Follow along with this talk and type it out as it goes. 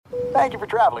Thank you for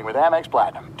traveling with Amex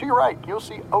Platinum. To your right, you'll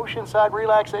see oceanside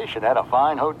relaxation at a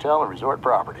fine hotel and resort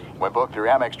property. When booked through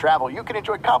Amex Travel, you can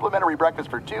enjoy complimentary breakfast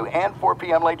for 2 and 4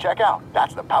 p.m. late checkout.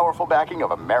 That's the powerful backing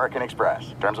of American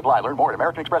Express. Terms apply. Learn more at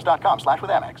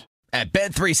americanexpress.com/withAmex. At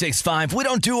Bet365, we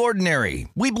don't do ordinary.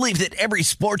 We believe that every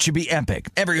sport should be epic.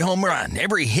 Every home run,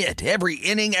 every hit, every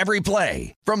inning, every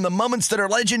play. From the moments that are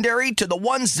legendary to the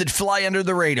ones that fly under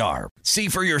the radar. See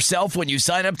for yourself when you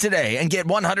sign up today and get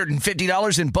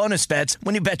 $150 in bonus bets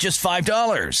when you bet just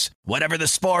 $5. Whatever the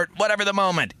sport, whatever the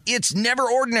moment, it's never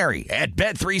ordinary at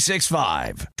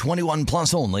Bet365. 21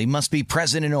 plus only. Must be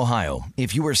present in Ohio.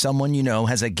 If you or someone you know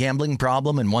has a gambling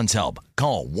problem and wants help,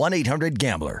 call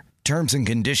 1-800-GAMBLER. Terms and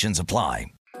conditions apply.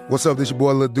 What's up, this your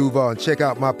boy Lil Duval, and check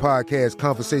out my podcast,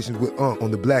 Conversations with Unc, on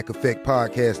the Black Effect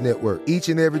Podcast Network. Each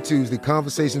and every Tuesday,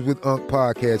 Conversations with Unc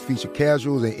podcast feature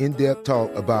casual and in-depth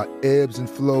talk about ebbs and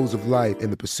flows of life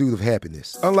and the pursuit of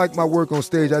happiness. Unlike my work on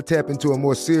stage, I tap into a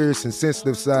more serious and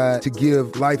sensitive side to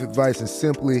give life advice and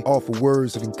simply offer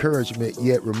words of encouragement,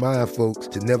 yet remind folks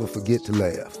to never forget to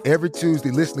laugh. Every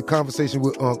Tuesday, listen to Conversation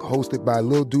with Unc, hosted by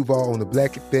Lil Duval on the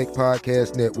Black Effect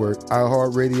Podcast Network,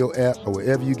 iHeartRadio app, or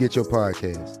wherever you get your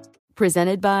podcasts.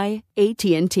 Presented by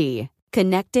AT&T.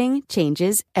 Connecting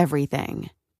changes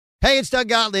everything. Hey, it's Doug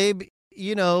Gottlieb.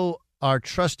 You know, our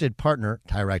trusted partner,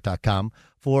 TireRack.com,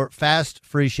 for fast,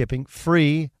 free shipping,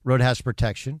 free road hazard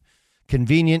protection,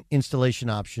 convenient installation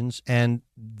options, and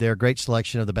their great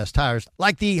selection of the best tires,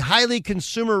 like the highly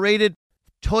consumer-rated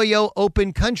Toyo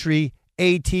Open Country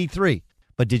AT3.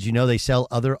 But did you know they sell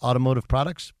other automotive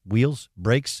products? Wheels,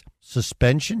 brakes,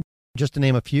 suspension, just to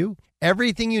name a few.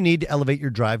 Everything you need to elevate your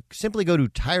drive. Simply go to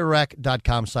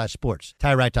TireRack.com/sports.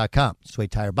 TireRack.com. It's the way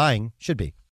tire buying should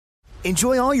be.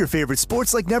 Enjoy all your favorite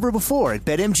sports like never before at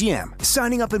BetMGM.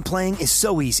 Signing up and playing is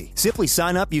so easy. Simply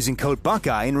sign up using code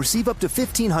Buckeye and receive up to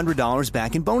 $1,500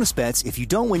 back in bonus bets if you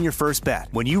don't win your first bet.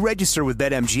 When you register with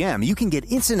BetMGM, you can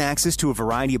get instant access to a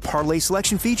variety of parlay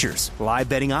selection features, live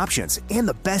betting options, and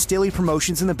the best daily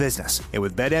promotions in the business. And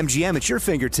with BetMGM at your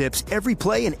fingertips, every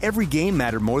play and every game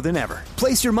matter more than ever.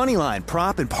 Place your moneyline,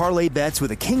 prop, and parlay bets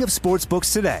with the king of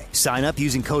sportsbooks today. Sign up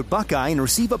using code Buckeye and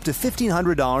receive up to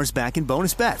 $1,500 back in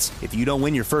bonus bets if you don't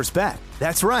win your first bet.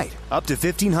 That's right, up to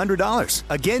 $1,500.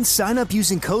 Again, sign up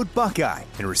using code Buckeye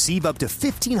and receive up to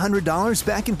 $1,500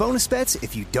 back in bonus bets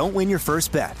if you don't win your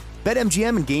first bet.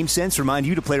 BetMGM and GameSense remind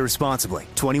you to play responsibly.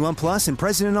 21 plus and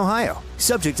present in Ohio.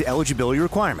 Subject to eligibility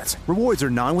requirements. Rewards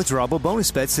are non-withdrawable bonus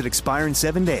bets that expire in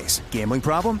 7 days. Gambling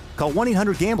problem? Call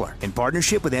 1-800-GAMBLER in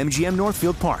partnership with MGM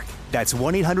Northfield Park. That's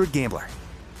 1-800-GAMBLER.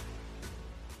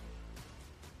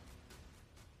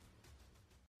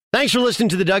 Thanks for listening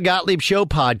to the Doug Gottlieb Show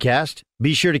podcast.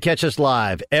 Be sure to catch us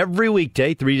live every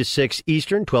weekday, 3 to 6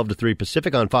 Eastern, 12 to 3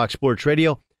 Pacific on Fox Sports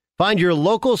Radio. Find your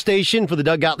local station for the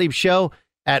Doug Gottlieb Show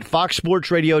at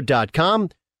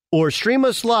foxsportsradio.com or stream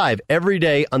us live every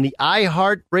day on the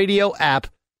iHeartRadio app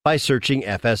by searching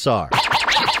FSR. Now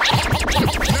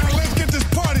let's get this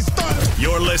party started.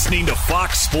 You're listening to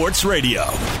Fox Sports Radio.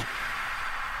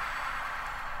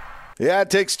 Yeah,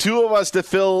 it takes two of us to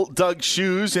fill Doug's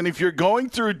shoes, and if you're going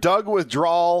through Doug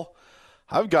withdrawal,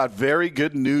 I've got very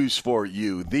good news for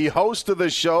you. The host of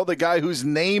the show, the guy whose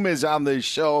name is on this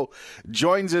show,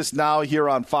 joins us now here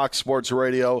on Fox Sports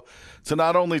Radio to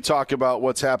not only talk about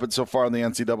what's happened so far in the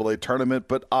NCAA tournament,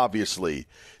 but obviously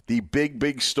the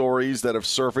big stories that have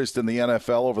surfaced in the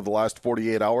NFL over the last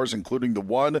 48 hours, including the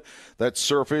one that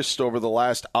surfaced over the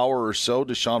last hour or so,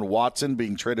 Deshaun Watson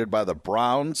being traded by the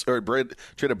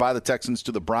traded by the Texans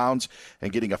to the Browns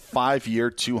and getting a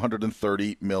 5-year,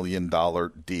 $230 million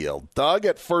deal. Doug,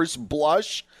 at first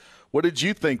blush, what did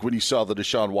you think when you saw the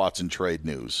Deshaun Watson trade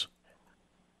news?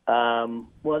 Well,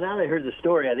 now that I heard the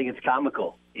story, I think it's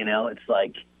comical. You know, it's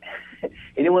like, he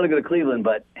didn't want to go to Cleveland,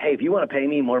 but, hey, if you want to pay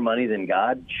me more money than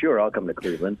God, sure, I'll come to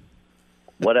Cleveland.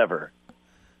 Whatever.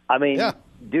 I mean,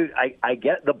 dude, I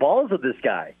get the balls of this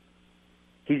guy.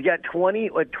 He's got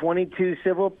 22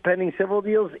 pending civil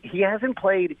deals. He hasn't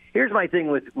played. Here's my thing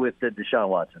with the Deshaun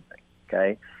Watson thing,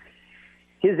 okay?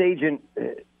 His agent,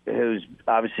 who's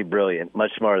obviously brilliant,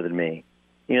 much smarter than me,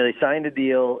 you know, they signed a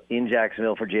deal in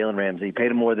Jacksonville for Jalen Ramsey,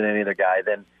 paid him more than any other guy.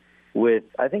 Then with,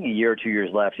 I think, a year or 2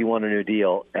 years left, he won a new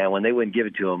deal. And when they wouldn't give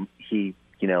it to him, he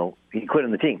quit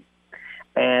on the team.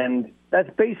 And that's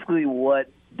basically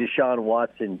what Deshaun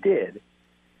Watson did.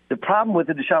 The problem with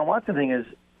the Deshaun Watson thing is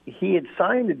he had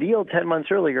signed a deal 10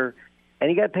 months earlier, and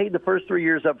he got paid the first 3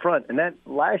 years up front. And that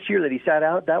last year that he sat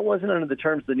out, that wasn't under the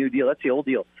terms of the new deal. That's the old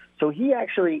deal. So he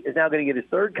actually is now going to get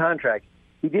his third contract.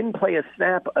 He didn't play a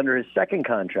snap under his second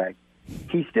contract.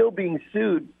 He's still being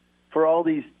sued for all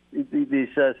these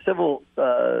civil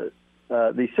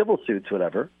these civil suits,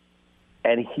 whatever,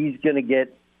 and he's going to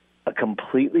get a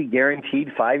completely guaranteed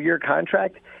 5-year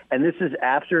contract. And this is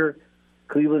after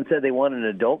Cleveland said they want an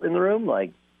adult in the room.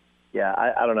 Like, yeah,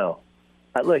 I don't know.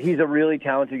 Look, he's a really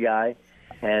talented guy,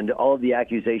 and all of the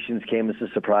accusations came as a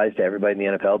surprise to everybody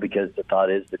in the NFL because the thought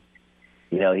is that,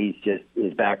 he's just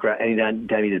his background. Anytime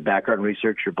he did background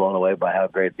research, you're blown away by how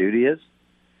great a dude he is.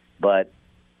 But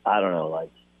I don't know,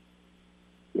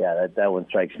 that one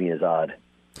strikes me as odd.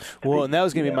 Well, and that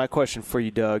was going to be my question for you,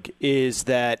 Doug, is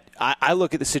that I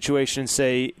look at the situation and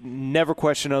say, never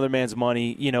question another man's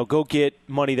money. Go get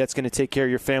money that's going to take care of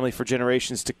your family for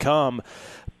generations to come.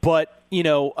 But,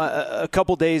 a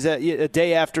couple days, a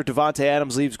day after Davante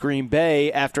Adams leaves Green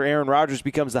Bay, after Aaron Rodgers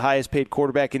becomes the highest paid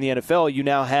quarterback in the NFL, you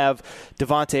now have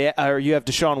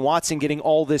Deshaun Watson getting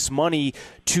all this money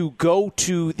to go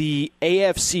to the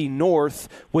AFC North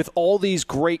with all these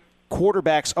great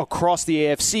quarterbacks across the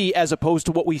AFC, as opposed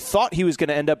to what we thought he was going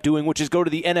to end up doing, which is go to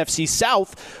the NFC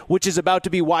South, which is about to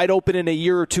be wide open in a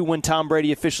year or two when Tom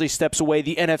Brady officially steps away.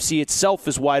 The NFC itself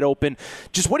is wide open.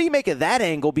 Just what do you make of that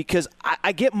angle? Because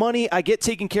I get money, I get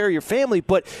taking care of your family,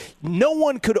 but no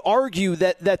one could argue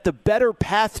that the better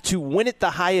path to win at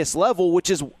the highest level, which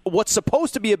is what's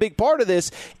supposed to be a big part of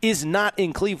this, is not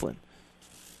in Cleveland.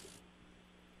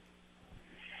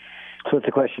 So what's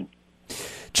the question?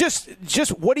 Just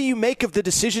what do you make of the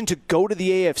decision to go to the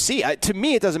AFC? To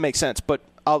me, it doesn't make sense, but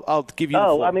I'll give you the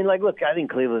floor. Look, I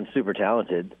think Cleveland's super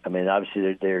talented.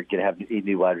 Obviously they're going to have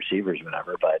new wide receivers or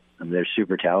whatever, but they're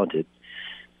super talented.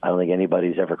 I don't think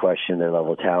anybody's ever questioned their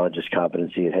level of talent, just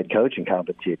competency at head coach and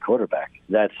competency at quarterback.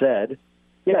 That said,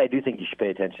 yeah, I do think you should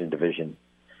pay attention to division.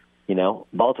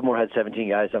 Baltimore had 17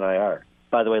 guys on IR.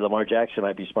 By the way, Lamar Jackson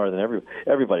might be smarter than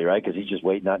everybody, right? Because he's just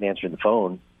waiting, not answering the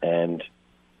phone, and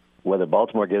whether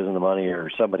Baltimore gives him the money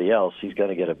or somebody else, he's going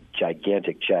to get a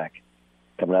gigantic check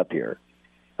coming up here.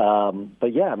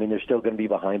 But, yeah, they're still going to be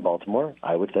behind Baltimore,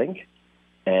 I would think,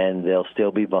 and they'll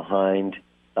still be behind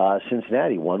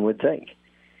Cincinnati, one would think.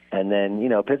 And then,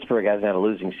 Pittsburgh hasn't had a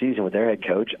losing season with their head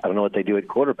coach. I don't know what they do at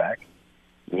quarterback.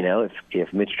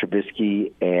 If Mitch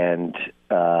Trubisky and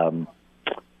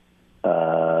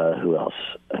who else?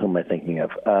 Who am I thinking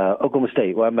of? Oklahoma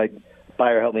State. Well,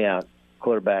 Beyer, help me out.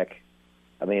 Quarterback.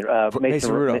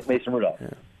 Mason Rudolph.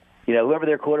 Yeah. Whoever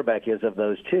their quarterback is of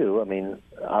those two,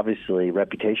 obviously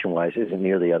reputation-wise isn't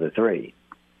near the other three.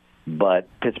 But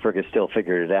Pittsburgh has still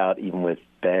figured it out, even with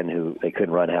Ben, who they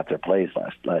couldn't run half their plays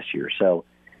last year. So,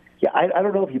 yeah, I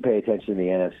don't know if you pay attention to the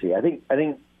NFC. I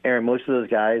think Aaron, most of those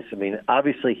guys,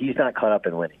 obviously he's not caught up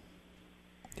in winning.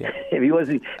 Yeah. If he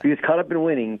was caught up in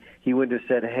winning, he would have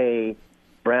said, hey,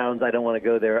 Browns, I don't want to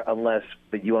go there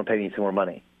but you want to pay me some more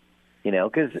money.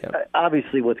 Because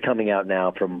obviously what's coming out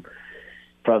now from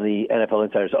the NFL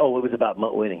insiders, it was about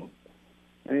winning.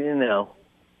 If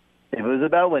it was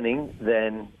about winning,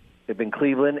 then it'd been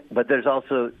Cleveland. But there's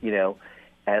also,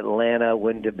 Atlanta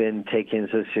wouldn't have been taken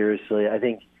so seriously.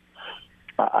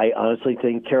 I honestly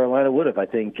think Carolina would have. I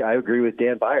agree with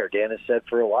Dan Beyer. Dan has said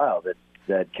for a while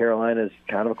that Carolina is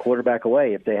kind of a quarterback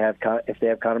away if they have Connor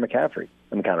McCaffrey.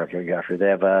 They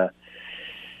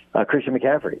have Christian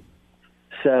McCaffrey.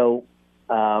 So,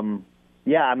 I'm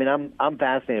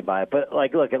fascinated by it. But,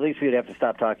 look, at least we'd have to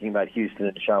stop talking about Houston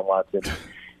and Deshaun Watson.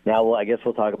 Now, I guess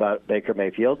we'll talk about Baker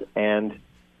Mayfield. And,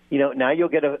 now you'll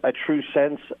get a true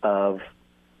sense of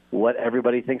what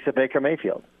everybody thinks of Baker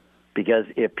Mayfield. Because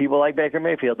if people like Baker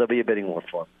Mayfield, there'll be a bidding war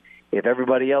for him. If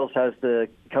everybody else comes to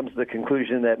the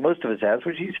conclusion that most of us has,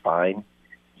 which he's fine,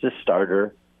 he's a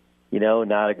starter,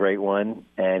 not a great one,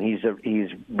 and he's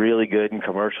really good in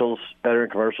commercials, better in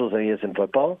commercials than he is in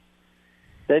football,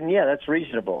 then yeah, that's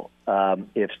reasonable.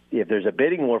 If there's a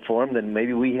bidding war for him, then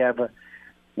maybe we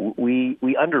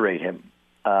underrate him.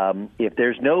 If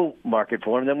there's no market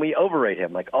for him, then we overrate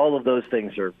him. All of those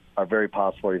things are very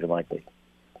possible or even likely.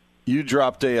 You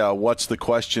dropped a what's the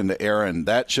question to Aaron.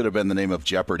 That should have been the name of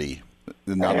Jeopardy,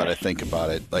 now that I think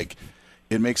about it.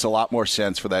 It makes a lot more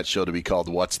sense for that show to be called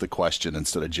What's the Question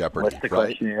instead of Jeopardy. What's the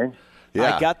question, Aaron?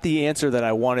 Yeah. I got the answer that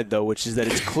I wanted, though, which is that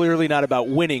it's clearly not about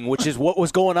winning, which is what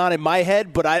was going on in my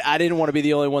head, but I didn't want to be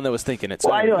the only one that was thinking it.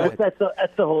 So I know. That's the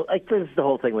whole this is the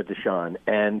whole thing with Deshaun.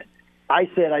 And I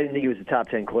said I didn't think he was a top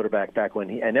 10 quarterback back when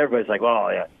and everybody's like,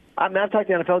 well, yeah. I've talked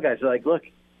to NFL guys. They're like, look,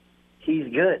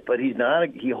 he's good, but he's not.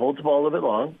 He holds the ball a little bit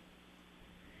long.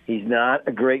 He's not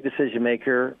a great decision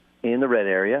maker in the red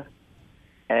area,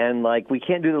 and we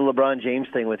can't do the LeBron James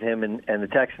thing with him and the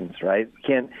Texans, right? We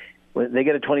can't. When they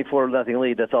get a 24-0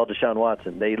 lead, that's all Deshaun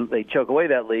Watson. They choke away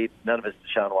that lead. None of it's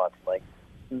Deshaun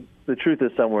Watson. The truth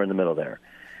is somewhere in the middle there.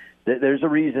 There's a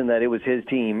reason that it was his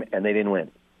team and they didn't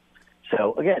win.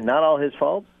 So again, not all his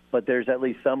fault, but there's at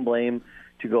least some blame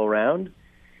to go around.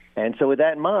 And so with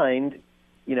that in mind,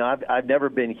 I've never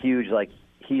been huge, like,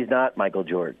 he's not Michael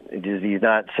Jordan. He's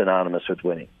not synonymous with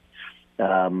winning.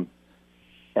 And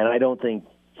I don't think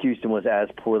Houston was as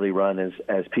poorly run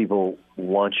as people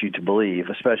want you to believe,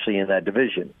 especially in that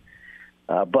division.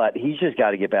 But he's just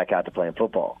got to get back out to playing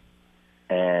football.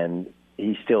 And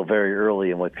he's still very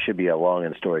early in what should be a long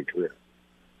and storied career.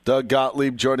 Doug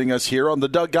Gottlieb joining us here on the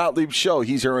Doug Gottlieb Show.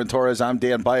 He's Aaron Torres. I'm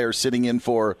Dan Beyer, sitting in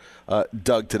for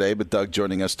Doug today, but Doug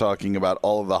joining us talking about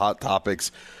all of the hot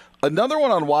topics. Another one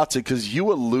on Watson, because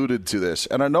you alluded to this,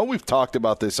 and I know we've talked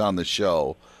about this on the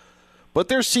show, but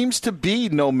there seems to be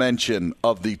no mention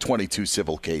of the 22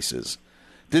 civil cases.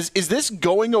 Is this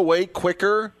going away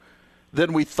quicker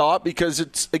than we thought? Because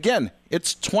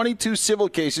it's 22 civil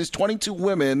cases, 22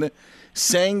 women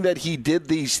saying that he did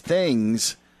these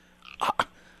things.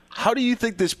 How do you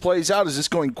think this plays out? Is this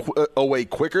going away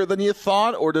quicker than you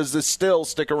thought, or does this still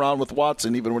stick around with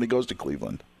Watson even when he goes to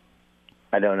Cleveland?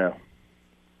 I don't know.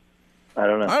 I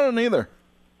don't either.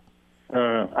 I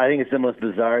don't know. I think it's the most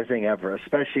bizarre thing ever,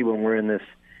 especially when we're in this.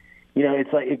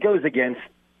 It's like it goes against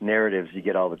narratives you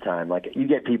get all the time. Like, you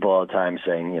get people all the time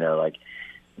saying, like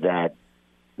that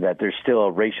there's still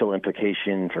a racial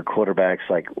implication for quarterbacks.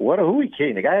 Like, who are we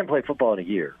kidding? The guy hasn't played football in a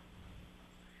year.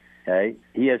 Okay,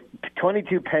 he has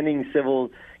 22 pending civil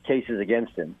cases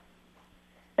against him,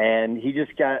 and he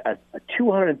just got a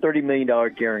 $230 million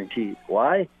guarantee.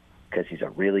 Why? Because he's a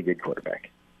really good quarterback,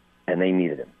 and they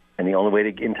needed him. And the only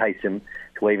way to entice him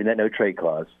to waiving that no-trade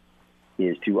clause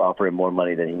is to offer him more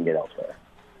money than he can get elsewhere.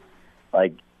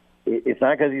 Like, it's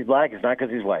not because he's black, it's not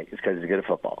because he's white, it's because he's good at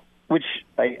football, which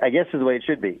I guess is the way it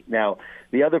should be. Now,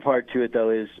 the other part to it,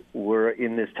 though, is we're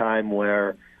in this time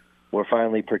where we're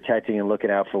finally protecting and looking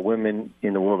out for women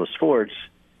in the world of sports.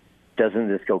 Doesn't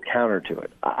this go counter to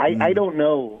it? I don't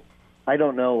know. I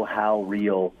don't know how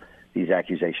real these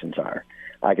accusations are.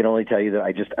 I can only tell you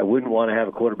that I wouldn't want to have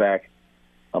a quarterback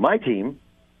on my team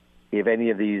if any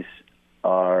of these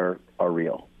are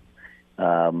real.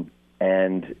 And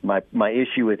my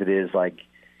issue with it is, like,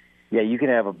 yeah, you can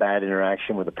have a bad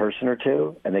interaction with a person or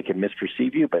two, and they can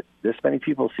misperceive you, but this many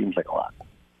people seems like a lot.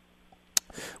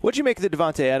 What did you make of the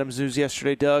Davante Adams news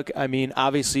yesterday, Doug? I mean,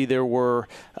 obviously there were,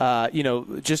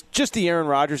 just the Aaron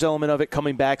Rodgers element of it,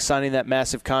 coming back, signing that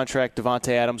massive contract.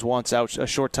 Davante Adams wants out a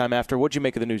short time after. What did you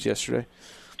make of the news yesterday?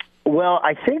 Well,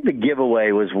 I think the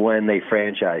giveaway was when they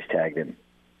franchise tagged him.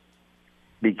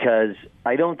 Because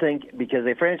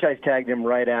they franchise tagged him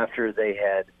right after they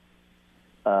had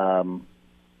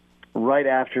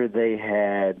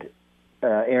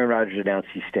Aaron Rodgers announced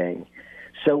he's staying.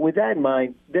 So with that in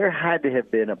mind, there had to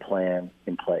have been a plan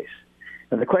in place.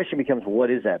 And the question becomes, what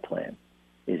is that plan?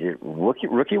 Is it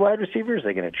rookie wide receivers? Are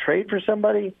they going to trade for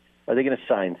somebody? Are they going to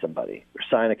sign somebody or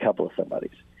sign a couple of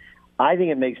somebodies? I think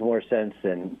it makes more sense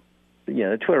than,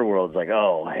 the Twitter world's like,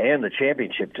 oh, hand the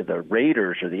championship to the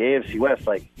Raiders or the AFC West.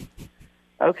 Like,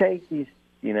 okay, he's,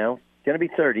 going to be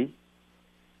 30.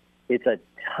 It's a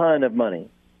ton of money.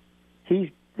 He's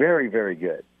very, very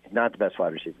good. He's not the best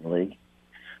wide receiver in the league.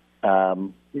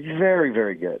 He's very,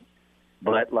 very good.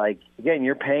 But, again,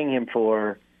 you're paying him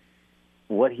for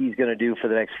what he's going to do for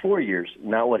the next 4 years,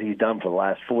 not what he's done for the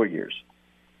last 4 years.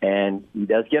 And he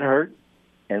does get hurt.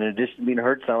 And in addition to being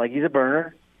hurt, it's not like he's a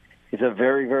burner. He's a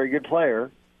very, very good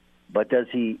player. But does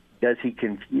he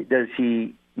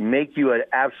make you an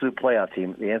absolute playoff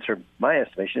team? The answer, my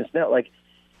estimation, is no. Like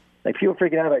people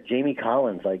freaking out about Jamie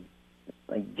Collins. Like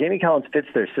Jamie Collins fits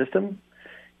their system.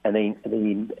 And they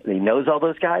knows all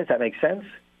those guys. That makes sense.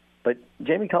 But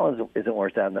Jamie Collins isn't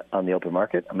worth that on the open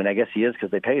market. I mean, I guess he is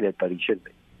because they paid it, but he shouldn't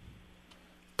be.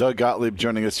 Doug Gottlieb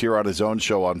joining us here on his own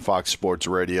show on Fox Sports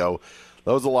Radio.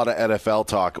 That was a lot of NFL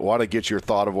talk. I want to get your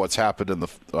thought of what's happened in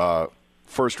the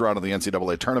first round of the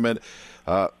NCAA tournament.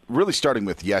 Really starting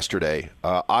with yesterday,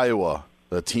 Iowa,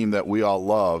 the team that we all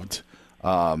loved,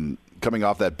 coming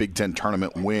off that Big Ten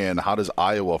tournament win. How does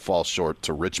Iowa fall short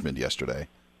to Richmond yesterday?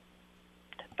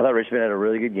 I thought Richmond had a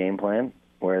really good game plan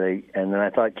and then I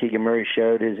thought Keegan Murray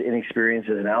showed his inexperience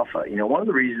as an alpha. One of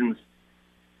the reasons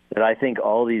that I think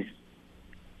all these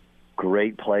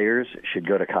great players should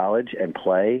go to college and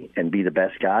play and be the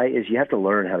best guy is you have to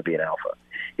learn how to be an alpha.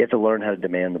 You have to learn how to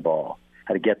demand the ball,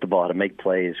 how to get the ball, how to make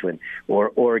plays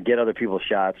or get other people's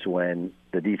shots when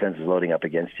the defense is loading up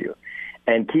against you.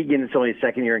 And Keegan, it's only his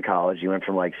second year in college. He went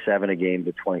from 7 a game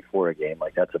to 24 a game.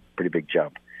 That's a pretty big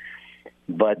jump.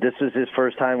 But this was his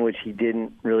first time in which he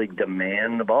didn't really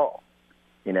demand the ball.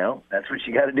 That's what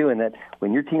you got to do. And that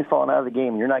when your team's falling out of the game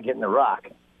and you're not getting the rock,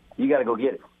 you got to go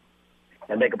get it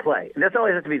and make a play. And that's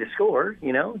always have to be the score.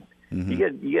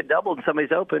 You get doubled and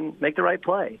somebody's open, make the right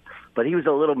play. But he was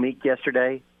a little meek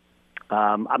yesterday.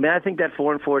 I think that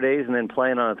 4 and 4 days and then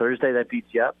playing on a Thursday, that beats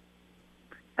you up.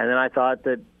 And then I thought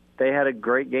that they had a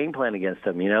great game plan against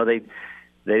them.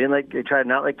 They tried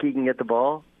not let Keegan get the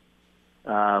ball.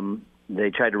 They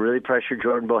tried to really pressure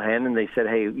Jordan Bohannon. They said,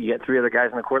 hey, you got 3 other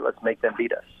guys on the court, let's make them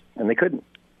beat us. And they couldn't.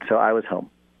 So I was home.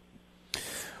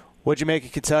 What'd you make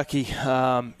of Kentucky?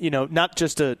 Not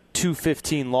just a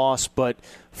 2-15 loss, but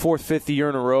fifth year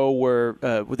in a row where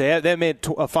they haven't made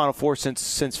a Final Four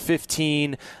since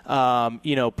 15.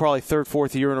 Probably third,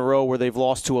 fourth year in a row where they've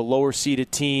lost to a lower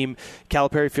seeded team.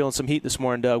 Calipari feeling some heat this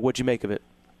morning, Doug. What'd you make of it?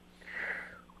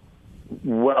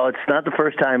 Well, it's not the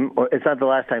first time, or it's not the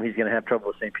last time he's going to have trouble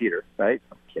with St. Peter, right?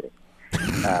 I'm kidding.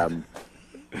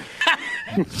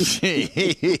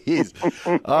 Jeez.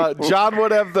 John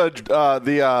would have the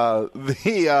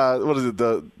what is it,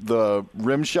 the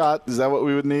rim shot? Is that what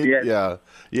we would need? Yes.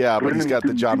 Yeah. But he's got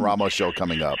the John Ramos show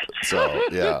coming up, so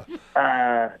yeah.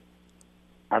 I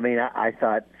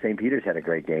thought St. Peter's had a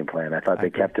great game plan. I thought they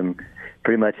kept him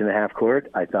pretty much in the half court.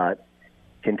 I thought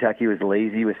Kentucky was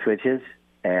lazy with switches,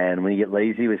 and when you get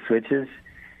lazy with switches,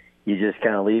 you just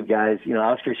kind of leave guys.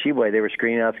 Oscar Tshiebwe, they were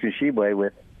screening Oscar Tshiebwe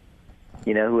with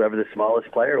whoever the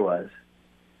smallest player was.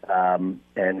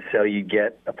 And so you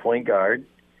get a point guard,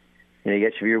 you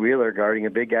get Shavir Wheeler guarding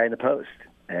a big guy in the post.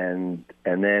 And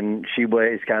then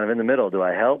Tshiebwe is kind of in the middle. Do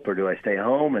I help or do I stay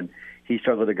home? And he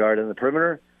struggled to guard on the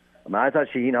perimeter. I thought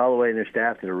Shaheen Holloway and their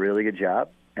staff did a really good job.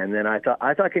 And then I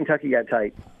thought Kentucky got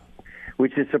tight,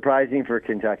 which is surprising for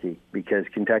Kentucky because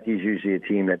Kentucky is usually a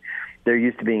team that they're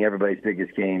used to being everybody's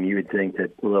biggest game. You would think that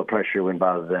a little pressure wouldn't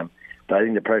bother them. But I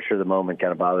think the pressure of the moment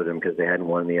kind of bothered them because they hadn't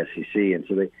won the SEC. And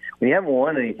so when you haven't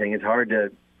won anything, it's hard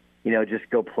to, just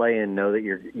go play and know that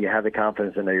you have the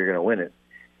confidence and know you're going to win it.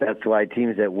 That's why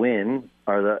teams that win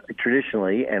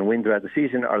traditionally and win throughout the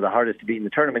season are the hardest to beat in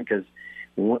the tournament because,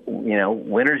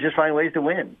 winners just find ways to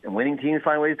win and winning teams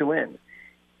find ways to win.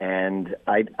 And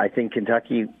I think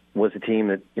Kentucky was a team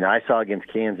that, I saw against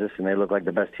Kansas and they looked like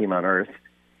the best team on earth.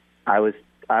 I would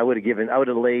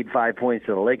have laid 5 points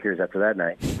to the Lakers after that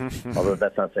night, although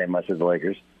that's not saying much of the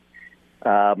Lakers.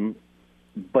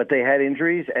 But they had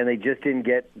injuries, and they just didn't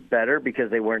get better because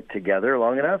they weren't together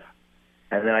long enough.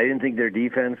 And then I didn't think their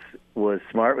defense was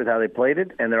smart with how they played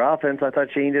it. And their offense, I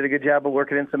thought Shane did a good job of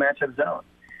working in some matchup zone.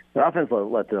 The offense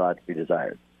left a lot to be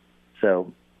desired.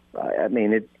 So,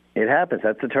 it happens.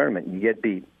 That's the tournament. You get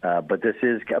beat. But this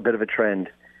is a bit of a trend.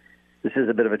 This is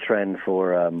a bit of a trend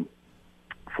for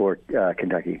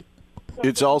Kentucky.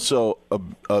 It's also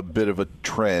a bit of a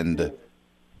trend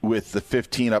with the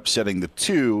 15 upsetting the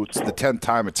 2. It's the 10th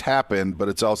time it's happened, but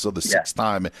it's also the 6th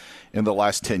time in the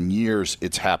last 10 years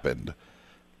it's happened.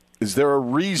 Is there a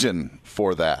reason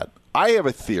for that? I have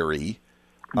a theory.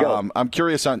 I'm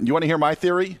curious on. You want to hear my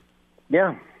theory?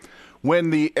 Yeah. When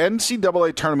the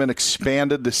NCAA tournament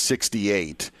expanded to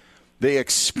 68, they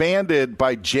expanded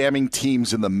by jamming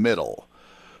teams in the middle.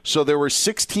 So there were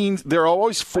 16. There are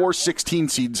always 4 16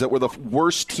 seeds that were the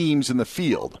worst teams in the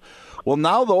field. Well,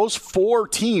 now those 4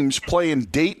 teams play in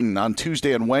Dayton on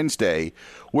Tuesday and Wednesday,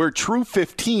 where true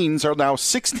 15s are now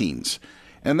 16s.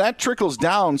 And that trickles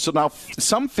down. So now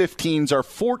some 15s are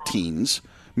 14s,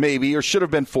 maybe, or should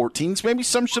have been 14s. Maybe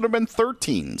some should have been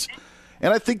 13s.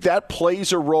 And I think that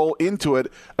plays a role into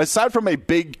it. Aside from a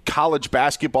big college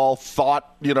basketball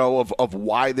thought, of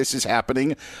why this is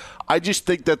happening, I just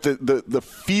think that the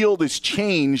field has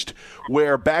changed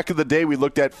where back in the day we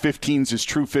looked at 15s as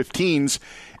true 15s,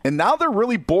 and now they're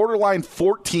really borderline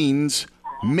 14s,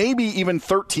 maybe even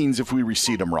 13s if we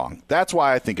reseed them wrong. That's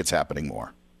why I think it's happening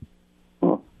more.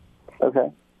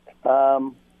 Okay.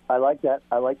 I like that.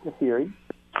 I like the theory.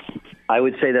 I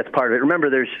would say that's part of it. Remember,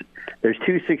 there's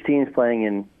 2 16s playing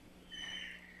in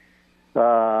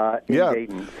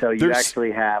Dayton, so you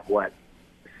actually have what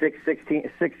 6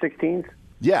 16s?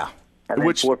 Yeah, and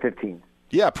then 4 15s.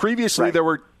 Yeah, previously there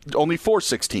were only 4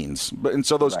 16s, and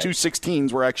so those 2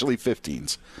 16s were actually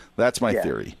 15s. That's my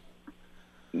theory.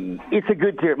 It's a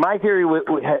good theory. My theory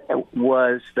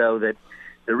was though that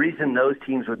the reason those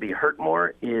teams would be hurt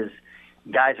more is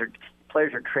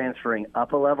players are transferring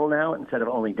up a level now instead of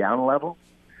only down a level.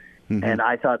 Mm-hmm. And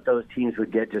I thought those teams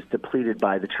would get just depleted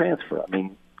by the transfer.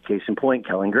 Case in point,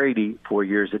 Kellen Grady, 4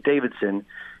 years at Davidson.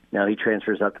 Now he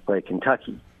transfers up to play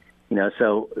Kentucky.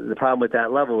 So the problem with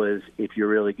that level is if you're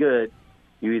really good,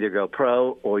 you either go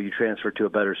pro or you transfer to a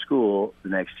better school the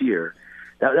next year.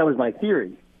 That was my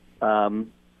theory.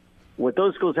 What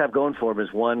those schools have going for them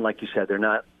is, one, like you said, they're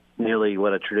not nearly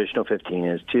what a traditional 15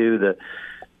 is. 2,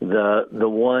 the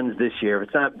ones this year, if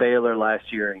it's not Baylor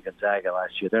last year and Gonzaga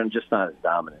last year, they're just not as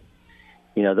dominant.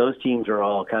 those teams are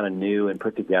all kind of new and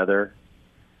put together.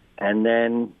 And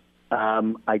then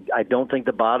I don't think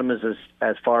the bottom is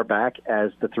as far back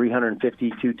as the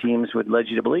 352 teams would lead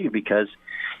you to believe, because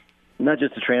not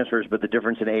just the transfers, but the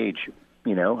difference in age.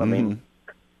 I mean,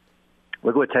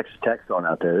 look at what Texas Tech's going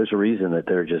out there. There's a reason that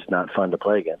they're just not fun to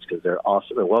play against, because they're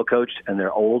awesome. They're well coached and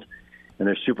they're old and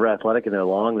they're super athletic and they're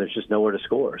long. There's just nowhere to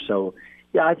score. So,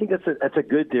 yeah, I think that's a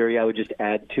good theory. I would just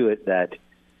add to it that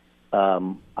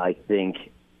I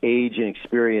think age and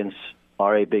experience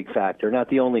are a big factor, not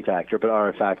the only factor, but are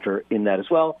a factor in that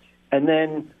as well. And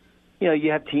then,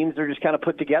 you have teams that are just kind of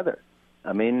put together.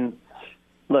 I mean,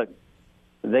 look,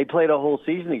 they played a whole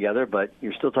season together, but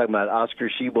you're still talking about Oscar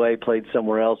Tshiebwe played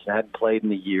somewhere else and hadn't played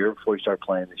in a year before he started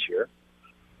playing this year.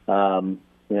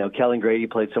 Kellen Grady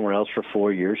played somewhere else for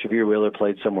 4 years. Shavir Wheeler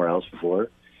played somewhere else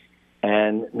before.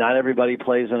 And not everybody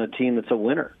plays on a team that's a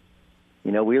winner.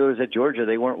 Wheeler's at Georgia,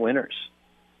 they weren't winners.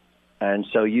 And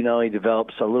so, he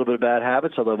develops a little bit of bad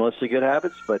habits, although mostly good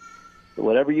habits. But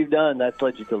whatever you've done, that's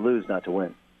led you to lose, not to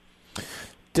win.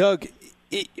 Doug,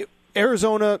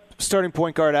 Arizona starting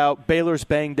point guard out. Baylor's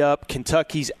banged up.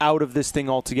 Kentucky's out of this thing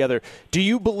altogether. Do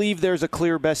you believe there's a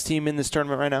clear best team in this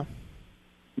tournament right now?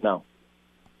 No.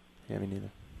 Yeah, me neither.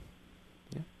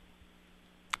 Yeah.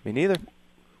 Me neither.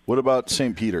 What about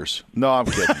St. Peter's? No, I'm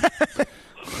kidding.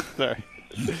 Sorry.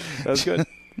 That was good.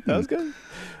 That was good.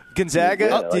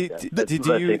 Gonzaga,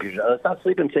 let's not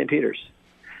sleep in St. Peter's.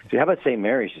 See, how about St.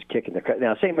 Mary's just kicking the –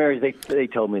 now, St. Mary's, they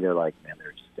told me they're like, man,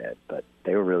 they're just dead. But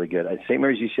they were really good. St.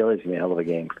 Mary's UCLA is going to be a hell of a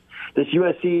game. This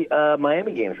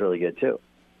USC-Miami game is really good, too.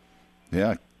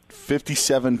 Yeah,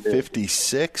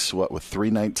 57-56, with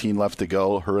 3:19 left to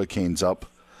go. Hurricanes up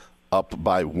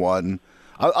by 1.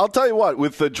 I'll tell you what,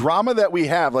 with the drama that we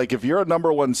have, like if you're a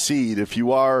number 1 seed, if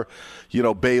you are,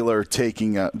 Baylor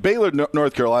taking Baylor,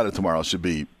 North Carolina tomorrow should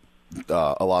be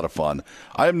a lot of fun.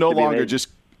 I'm no longer just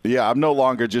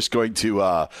going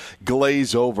to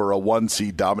glaze over a 1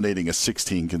 seed dominating a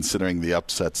 16, considering the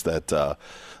upsets that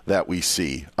we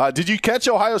see. Did you catch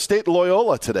Ohio State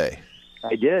Loyola today?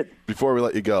 I did. Before we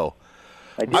let you go.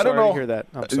 I don't know. To hear that.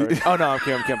 I'm sorry. Oh, no, I'm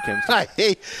kidding.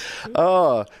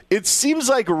 It seems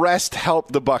like rest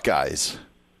helped the Buckeyes.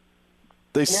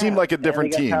 They seem like a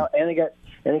different team. And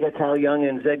they got Tal Young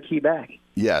and Zed Key back.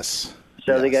 Yes.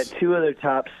 So they got 2 of their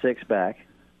top 6 back,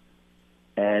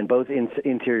 and both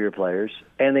interior players,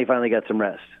 and they finally got some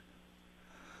rest.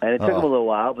 And it took them a little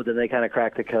while, but then they kind of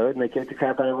cracked the code, and they kicked the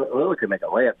crap out of it. Lillard could make a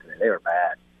layup today. They were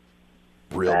bad.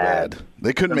 Real bad.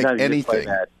 They couldn't make anything.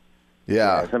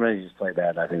 Yeah. Sometimes you just play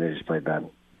bad. I think they just played bad.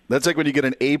 That's like when you get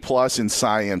an A+ in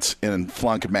science and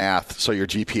flunk math, so your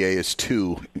GPA is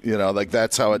 2.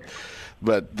 That's how it.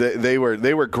 But they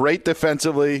were great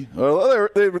defensively. Well,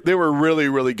 they were really,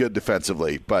 really good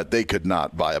defensively, but they could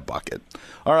not buy a bucket.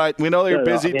 All right, we know they're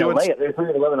busy doing. They're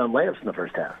 3 of 11 on layups in the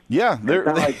first half. Yeah, it's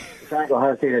not like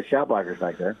Ohio State has shot blockers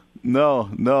back there. No,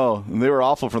 and they were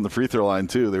awful from the free throw line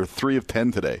too. They were 3 of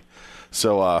 10 today.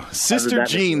 So Sister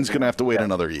Jean's going to have to wait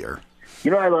another year.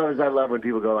 What I love when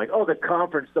people go like, "Oh, the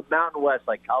conference, the Mountain West,"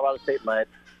 like Colorado State led.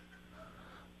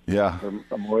 Yeah.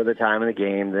 For more of the time in the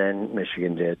game than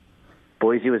Michigan did.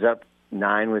 Boise was up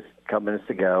 9 with a couple minutes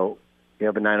to go. You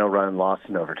have a 9-0 run, lost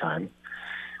in overtime.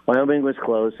 Wyoming was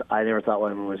close. I never thought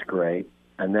Wyoming was great.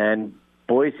 And then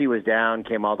Boise was down,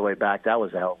 came all the way back. That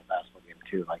was a hell of a basketball game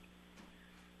too. Like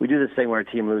we do this thing where a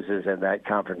team loses and that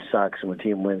conference sucks, and when a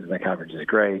team wins and that conference is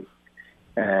great.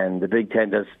 And the Big Ten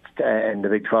does, and the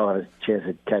Big 12 has a chance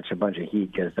to catch a bunch of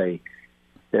heat because they're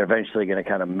eventually going to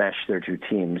kind of mesh their 2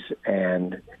 teams.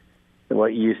 And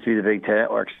what used to be the Big Ten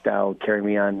networks now carry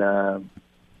me on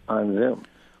Zoom.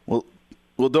 Well,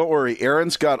 don't worry.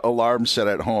 Aaron's got alarms set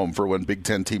at home for when Big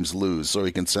Ten teams lose, so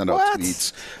he can send out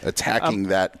tweets attacking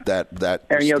that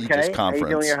Aaron, you prestigious okay? conference. How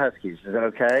you doing, your Huskies? Is that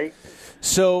okay?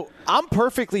 So I'm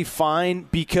perfectly fine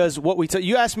because what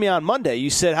you asked me on Monday. You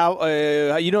said how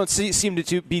you don't seem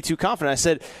to be too confident. I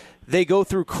said they go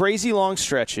through crazy long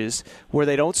stretches where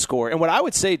they don't score. And what I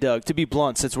would say, Doug, to be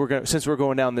blunt, since we're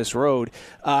going down this road,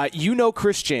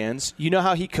 Chris Jans, you know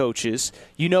how he coaches,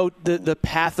 you know the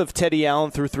path of Teddy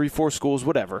Allen through 3-4 schools,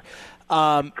 whatever.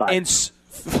 5.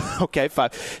 Okay,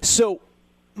 5. So.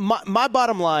 My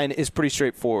bottom line is pretty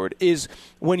straightforward, is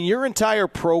when your entire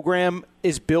program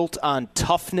is built on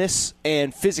toughness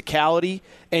and physicality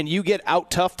and you get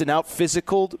out-toughed and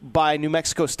out-physicaled by New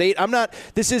Mexico State,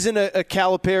 this isn't a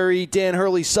Calipari, Dan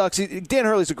Hurley sucks. Dan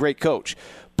Hurley's a great coach.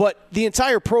 But the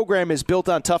entire program is built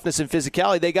on toughness and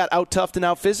physicality. They got out-toughed and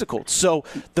out-physicaled. So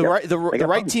the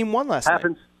right team won last night.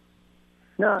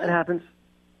 No, it happens.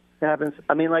 It happens.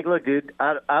 I mean, look, dude,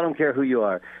 I don't care who you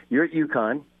are. You're at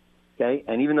UConn. Okay,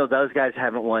 and even though those guys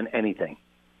haven't won anything,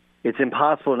 it's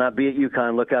impossible to not be at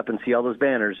UConn, look up and see all those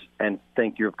banners and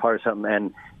think you're part of something.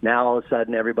 And now all of a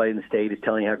sudden everybody in the state is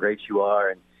telling you how great you are.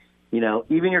 And,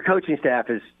 even your coaching staff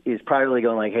is privately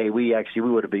going like, hey, we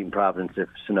would have beaten Providence if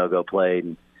Sunogo played.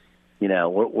 And,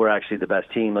 we're actually the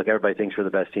best team. Look, everybody thinks we're the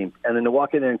best team. And then to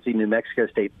walk in there and see New Mexico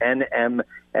State, NMSU,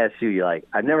 you're like,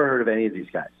 I've never heard of any of these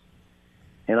guys.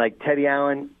 And like Teddy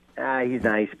Allen, he's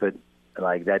nice, but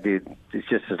like that dude is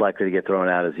just as likely to get thrown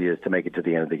out as he is to make it to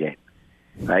the end of the game.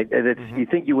 Right? And you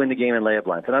think you win the game in layup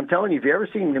lines. And I'm telling you, if you ever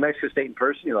seen New Mexico State in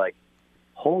person, you're like,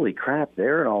 holy crap,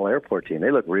 they're an all-airport team.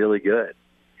 They look really good.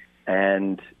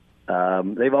 And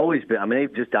they've always been,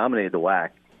 they've just dominated the WAC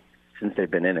since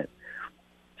they've been in it.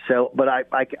 So, but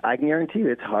I can guarantee you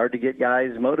it's hard to get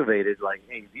guys motivated. Like,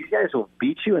 hey, these guys will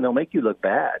beat you and they'll make you look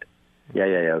bad. Yeah,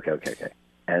 okay.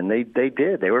 And they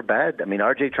did. They were bad.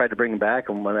 RJ tried to bring them back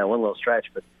on that one little stretch,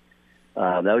 but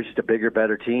that was just a bigger,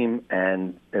 better team,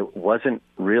 and it wasn't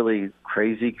really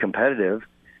crazy competitive.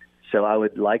 So I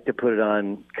would like to put it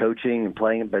on coaching and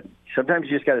playing, but sometimes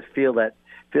you just got to feel that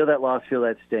loss, feel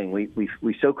that sting.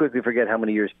 We so quickly forget how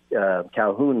many years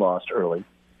Calhoun lost early.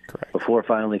 Correct. Before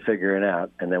finally figuring it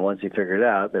out, and then once he figured it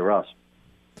out, they were awesome.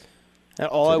 And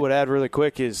all I would add really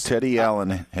quick is Teddy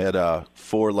Allen had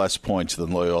 4 less points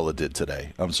than Loyola did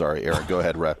today. I'm sorry, Eric. Go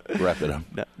ahead, wrap it up.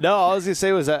 No, all I was going to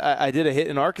say was I did a hit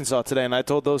in Arkansas today, and I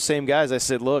told those same guys, I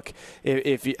said, look,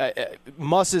 if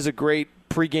Muss is a great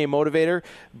pregame motivator,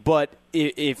 but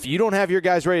if you don't have your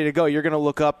guys ready to go, you're going to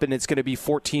look up and it's going to be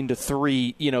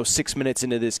 14-3, 6 minutes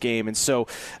into this game. And so,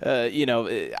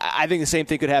 I think the same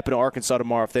thing could happen to Arkansas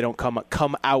tomorrow if they don't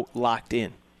come out locked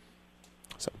in.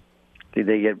 So,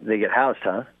 they get housed,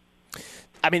 huh?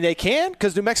 They can,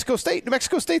 because New Mexico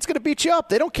State's going to beat you up.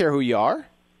 They don't care who you are.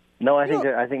 No, I think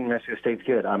New Mexico State's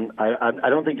good. I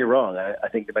don't think you're wrong. I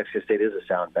think New Mexico State is a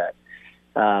sound bet.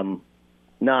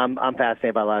 No, I'm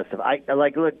fascinated by a lot of stuff.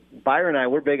 Look, Beyer and I,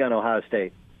 we're big on Ohio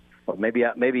State. Well, maybe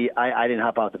I didn't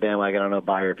hop out the bandwagon. I don't know,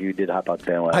 Beyer, if you did hop out the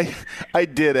bandwagon. I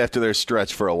did after their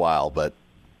stretch for a while, but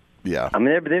yeah.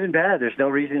 They've been bad. There's no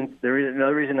reason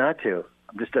not to.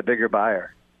 I'm just a bigger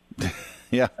Beyer.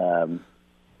 Yeah.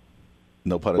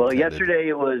 No pun intended. Well, yesterday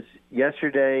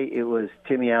it was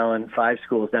Timmy Allen, 5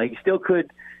 schools. Now you still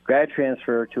could grad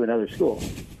transfer to another school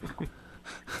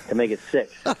to make it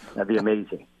 6. That'd be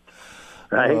amazing.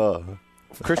 Right?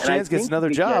 Chris Jans gets another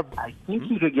job. I think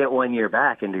he could get 1 year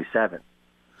back and do 7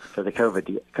 for the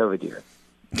COVID year.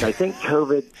 I think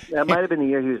that might have been the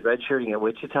year he was redshirting at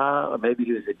Wichita, or maybe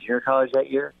he was at junior college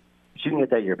that year. But you can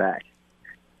get that year back.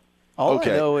 All I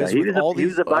know is he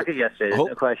was a bucket yesterday.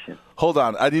 No question. Hold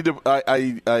on, I need to.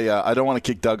 I don't want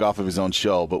to kick Doug off of his own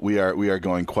show, but we are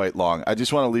going quite long. I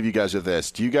just want to leave you guys with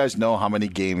this. Do you guys know how many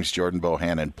games Jordan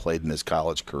Bohannon played in his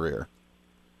college career?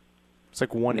 It's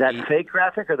like 1. Is that fake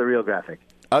graphic or the real graphic?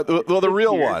 The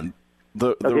real one.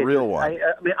 The real one.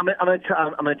 I'm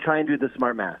gonna try and do the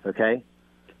smart math. Okay.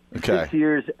 6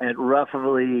 years at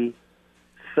roughly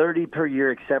 30 per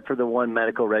year, except for the one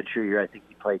medical redshirt year. I think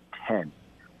he played 10.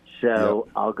 So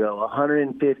yep. I'll go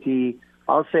 150.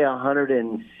 I'll say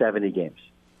 170 games.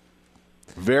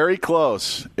 Very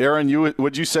close, Aaron.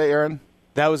 Would you say, Aaron?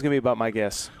 That was gonna be about my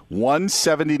guess.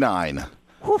 179.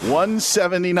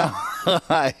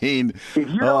 179. If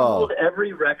you hold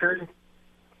every record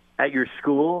at your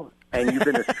school and you've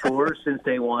been a scorer since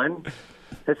day one,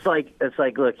 it's like,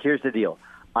 look, here's the deal.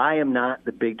 I am not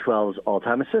the Big 12's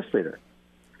all-time assist leader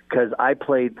because I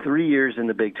played 3 years in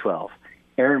the Big 12.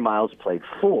 Aaron Miles played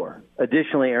 4.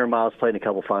 Additionally, Aaron Miles played in a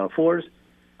couple Final Fours.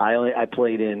 I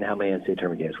played in how many NCAA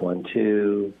tournament games? 1,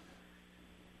 2,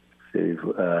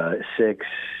 6,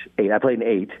 8. I played in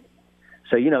 8.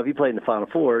 So, if you played in the Final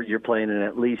Four, you're playing in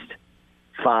at least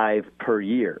 5 per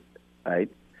year, right?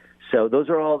 So that's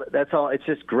all. It's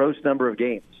just gross number of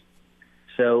games.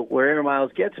 So where Aaron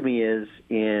Miles gets me is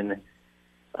in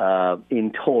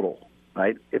total,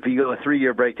 right? If you go a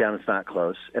 3-year breakdown, it's not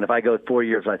close. And if I go 4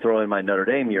 years, I throw in my Notre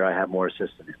Dame year, I have more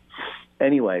assists than him.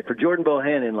 Anyway, for Jordan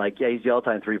Bohannon, he's the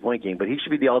all-time three-point king, but he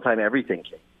should be the all-time everything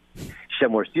king. He should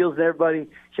have more steals than everybody. He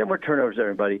should have more turnovers than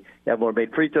everybody. Have more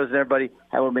made free throws than everybody.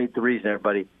 Have more made threes than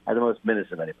everybody. Have the most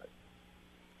minutes than anybody.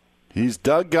 He's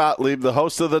Doug Gottlieb, the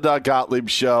host of the Doug Gottlieb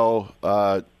Show.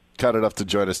 Kind enough to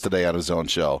join us today on his own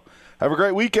show. Have a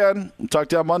great weekend. We'll talk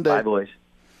to you on Monday. Bye, boys.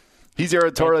 He's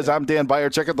Aaron Torres. I'm Dan Beyer.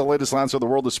 Check out the latest lines for the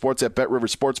world of sports at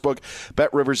BetRivers Sportsbook.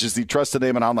 BetRivers is the trusted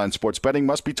name in online sports betting.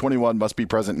 Must be 21, must be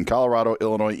present in Colorado,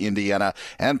 Illinois, Indiana,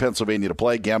 and Pennsylvania to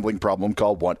play. Gambling problem,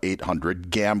 call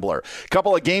 1-800-GAMBLER.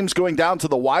 Couple of games going down to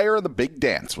the wire and the big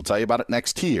dance. We'll tell you about it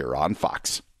next here on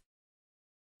Fox.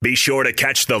 Be sure to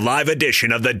catch the live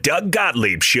edition of the Doug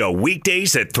Gottlieb Show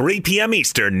weekdays at 3 p.m.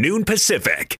 Eastern, noon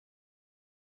Pacific.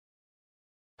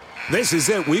 This is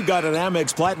it. We've got an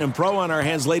Amex Platinum Pro on our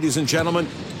hands, ladies and gentlemen.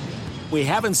 We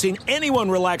haven't seen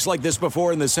anyone relax like this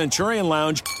before in the Centurion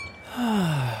Lounge.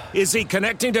 Is he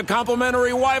connecting to complimentary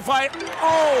Wi-Fi?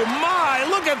 Oh, my.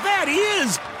 Look at that. He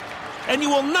is. And you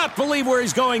will not believe where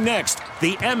he's going next.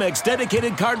 The Amex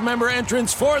dedicated card member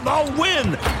entrance for the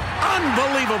win.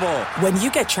 Unbelievable. When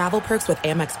you get travel perks with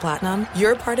Amex Platinum,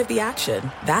 you're part of the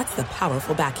action. That's the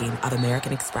powerful backing of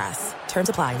American Express. Terms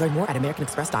apply. Learn more at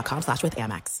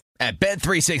americanexpress.com/withAmex. At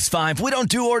Bet365, we don't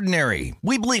do ordinary.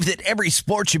 We believe that every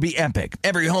sport should be epic.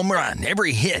 Every home run,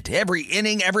 every hit, every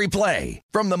inning, every play.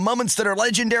 From the moments that are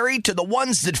legendary to the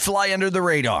ones that fly under the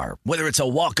radar. Whether it's a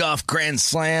walk-off grand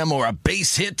slam or a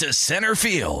base hit to center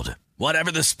field.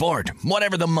 Whatever the sport,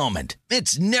 whatever the moment.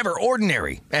 It's never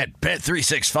ordinary at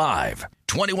Bet365.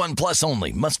 21 plus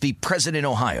only. Must be present in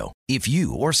Ohio. If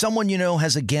you or someone you know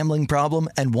has a gambling problem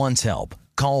and wants help,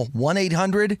 call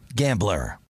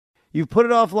 1-800-GAMBLER. You've put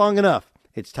it off long enough.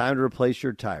 It's time to replace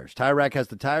your tires. Tire Rack has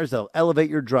the tires that'll elevate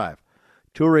your drive.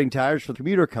 Touring tires for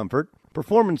commuter comfort,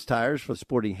 performance tires for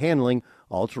sporty handling,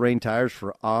 all-terrain tires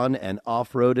for on- and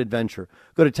off-road adventure.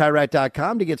 Go to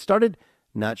TireRack.com to get started.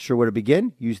 Not sure where to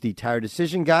begin? Use the Tire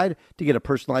Decision Guide to get a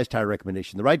personalized tire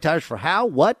recommendation. The right tires for how,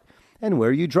 what, and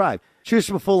where you drive. Choose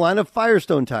from a full line of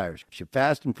Firestone tires. Ship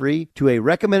fast and free to a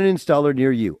recommended installer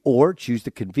near you. Or choose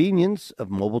the convenience of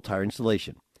mobile tire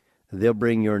installation. They'll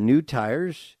bring your new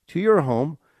tires to your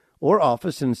home or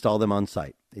office and install them on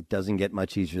site. It doesn't get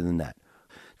much easier than that.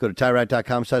 Go to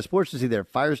TireRack.com/sports to see their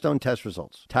Firestone test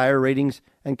results, tire ratings,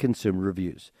 and consumer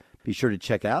reviews. Be sure to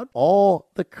check out all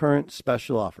the current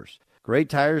special offers. Great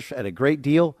tires at a great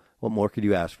deal. What more could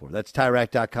you ask for? That's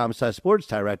TireRack.com/sports,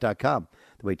 TireRack.com,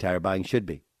 the way tire buying should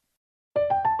be.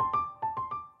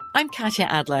 I'm Katya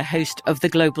Adler, host of The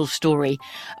Global Story.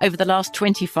 Over the last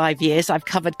 25 years, I've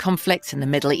covered conflicts in the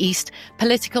Middle East,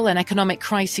 political and economic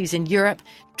crises in Europe,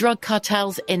 drug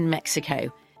cartels in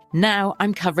Mexico. Now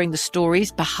I'm covering the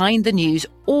stories behind the news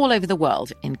all over the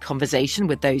world in conversation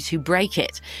with those who break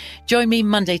it. Join me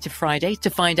Monday to Friday to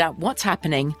find out what's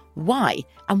happening, why,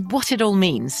 and what it all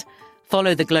means.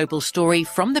 Follow The Global Story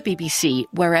from the BBC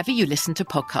wherever you listen to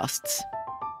podcasts.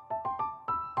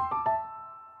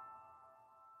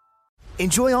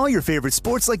 Enjoy all your favorite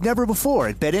sports like never before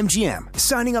at BetMGM.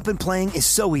 Signing up and playing is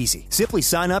so easy. Simply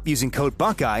sign up using code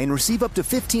Buckeye and receive up to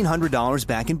 $1,500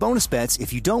 back in bonus bets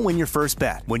if you don't win your first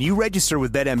bet. When you register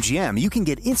with BetMGM, you can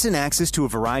get instant access to a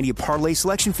variety of parlay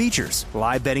selection features,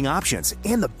 live betting options,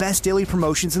 and the best daily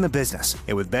promotions in the business.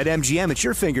 And with BetMGM at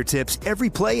your fingertips, every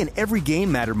play and every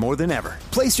game matter more than ever.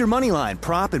 Place your moneyline,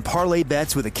 prop, and parlay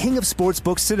bets with the king of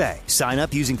sportsbooks today. Sign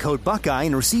up using code Buckeye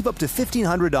and receive up to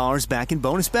 $1,500 back in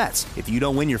bonus bets if you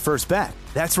don't win your first bet.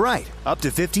 That's right, up to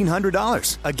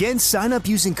 $1,500. Again, sign up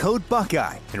using code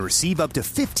Buckeye and receive up to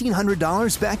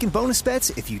 $1,500 back in bonus bets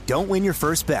if you don't win your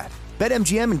first bet.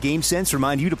 BetMGM and GameSense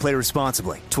remind you to play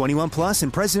responsibly. 21 plus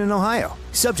and present in Ohio.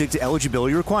 Subject to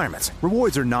eligibility requirements.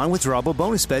 Rewards are non-withdrawable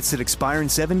bonus bets that expire in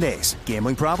 7 days.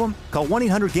 Gambling problem? Call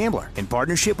 1-800-GAMBLER in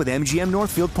partnership with MGM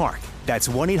Northfield Park. That's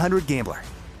 1-800-GAMBLER.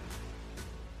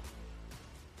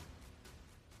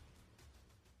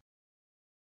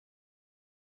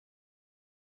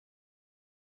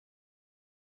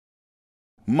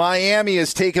 Miami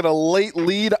has taken a late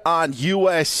lead on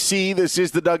USC. This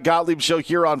is the Doug Gottlieb Show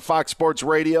here on Fox Sports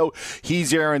Radio.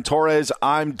 He's Aaron Torres.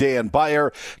 I'm Dan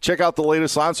Beyer. Check out the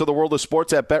latest lines of the world of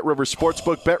sports at BetRivers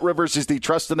Sportsbook. BetRivers is the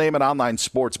trusted name in online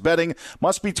sports betting.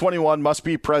 Must be 21, must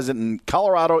be present in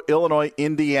Colorado, Illinois,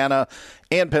 Indiana,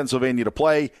 and Pennsylvania to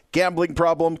play. Gambling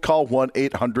problem? Call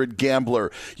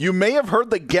 1-800-GAMBLER. You may have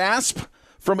heard the gasp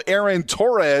from Aaron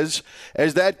Torres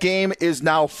as that game is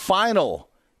now final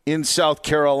in South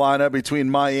Carolina between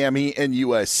Miami and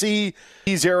USC.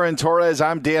 He's Aaron Torres.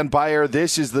 I'm Dan Beyer.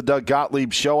 This is the Doug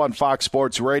Gottlieb Show on Fox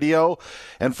Sports Radio.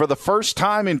 And for the first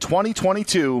time in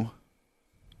 2022...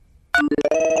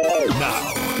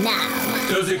 Now.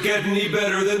 Does it get any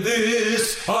better than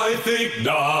this? I think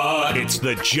not. It's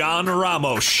the John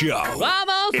Ramos Show.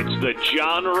 Ramos? It's the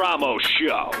John Ramos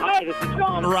Show. Hi, this is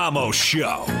John Ramos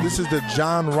Show. This is the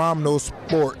John Ramos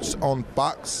Sports on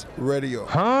Fox Radio.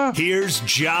 Huh? Here's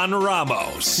John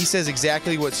Ramos. He says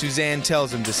exactly what Suzanne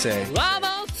tells him to say.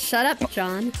 Ramos! Shut up,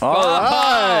 John. All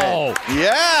right.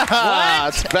 Yeah,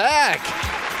 it's back.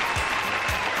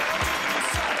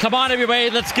 Come on,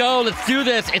 everybody. Let's go. Let's do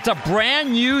this. It's a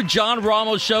brand new John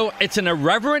Ramos Show. It's an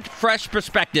irreverent, fresh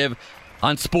perspective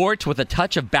on sports with a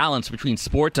touch of balance between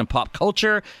sports and pop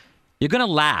culture. You're going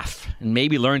to laugh and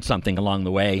maybe learn something along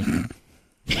the way.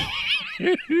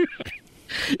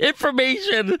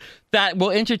 Information that will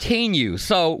entertain you.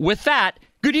 So with that,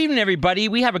 Good evening, everybody.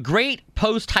 We have a great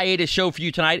post-hiatus show for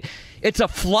you tonight. It's a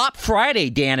Flop Friday,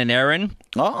 Dan and Aaron.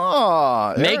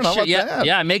 Oh,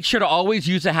 make sure to always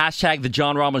use the hashtag The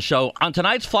John Ramos Show. On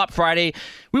tonight's Flop Friday,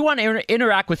 we want to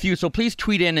interact with you, so please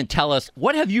tweet in and tell us,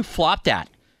 what have you flopped at?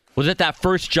 Was it that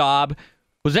first job?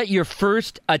 Was that your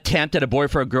first attempt at a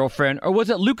boyfriend or girlfriend? Or was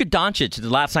it Luka Doncic at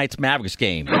last night's Mavericks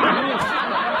game?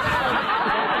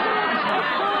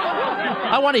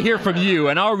 I want to hear from you,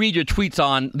 and I'll read your tweets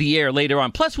on the air later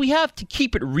on. Plus, we have to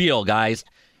keep it real, guys.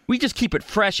 We just keep it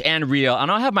fresh and real, and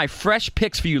I'll have my fresh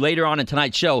picks for you later on in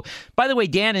tonight's show. By the way,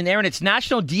 Dan and Aaron, it's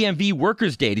National DMV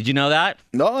Workers' Day. Did you know that?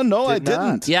 No, I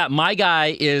didn't. Yeah, my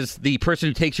guy is the person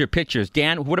who takes your pictures.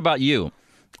 Dan, what about you?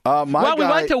 We'd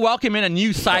like to welcome in a new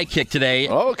sidekick today.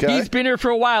 Okay. He's been here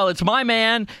for a while. It's my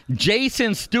man,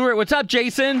 Jason Stewart. What's up,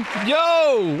 Jason?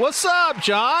 Yo, what's up,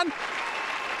 John?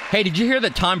 Hey, did you hear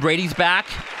that Tom Brady's back?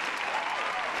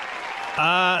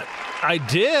 I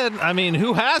did. I mean,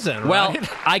 who hasn't, Well, right?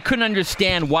 I couldn't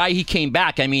understand why he came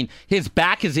back. I mean, his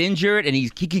back is injured, and he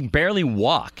can barely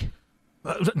walk.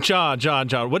 John,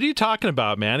 what are you talking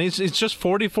about, man? He's just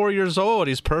 44 years old.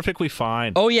 He's perfectly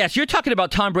fine. Oh, yes, you're talking about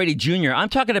Tom Brady Jr. I'm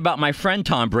talking about my friend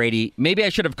Tom Brady. Maybe I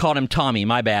should have called him Tommy.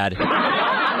 My bad.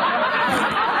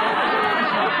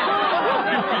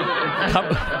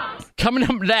 Coming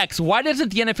up next, why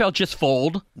doesn't the NFL just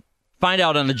fold? Find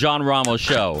out on the John Ramos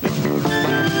Show.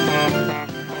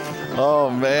 Oh,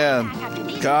 man.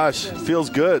 Gosh, feels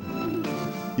good.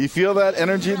 You feel that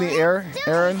energy in the air,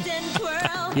 Aaron?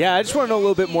 Yeah, I just want to know a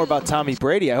little bit more about Tommy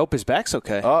Brady. I hope his back's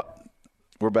okay. Oh,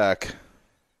 we're back.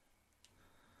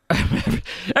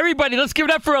 Everybody, let's give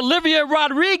it up for Olivia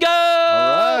Rodrigo.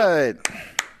 All right.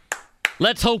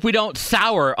 Let's hope we don't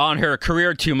sour on her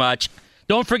career too much.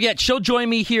 Don't forget, she'll join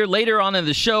me here later on in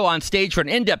the show on stage for an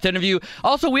in-depth interview.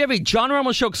 Also, we have a John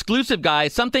Ramos Show exclusive,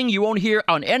 guys, something you won't hear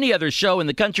on any other show in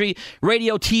the country,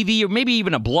 radio, TV, or maybe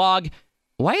even a blog.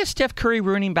 Why is Steph Curry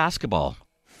ruining basketball?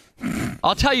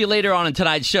 I'll tell you later on in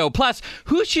tonight's show. Plus,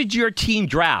 who should your team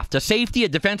draft? A safety, a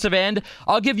defensive end?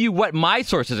 I'll give you what my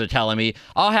sources are telling me.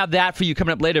 I'll have that for you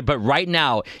coming up later. But right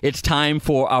now, it's time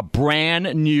for a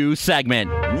brand new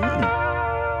segment.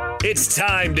 It's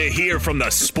time to hear from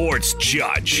the sports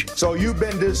judge. So you've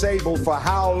been disabled for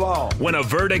how long? When a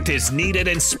verdict is needed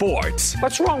in sports.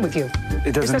 What's wrong with you?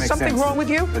 It doesn't make sense. Is there something wrong with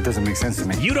you? It doesn't make sense to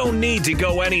me. You don't need to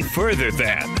go any further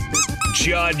than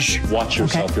Judge. Watch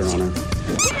yourself, Your Honor.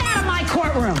 Get out of my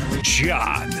courtroom.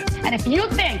 John. And if you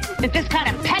think that this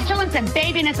kind of petulance and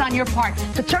babiness on your part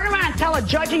to turn around and tell a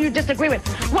judge who you disagree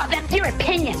with, well, that's your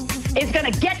opinion, is going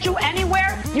to get you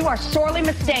anywhere, you are sorely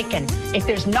mistaken. If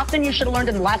there's nothing you should have learned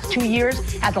in the last 2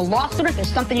 years as a law student,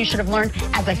 there's something you should have learned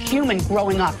as a human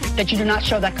growing up, that you do not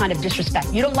show that kind of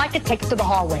disrespect. You don't like it, take it to the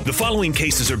hallway. The following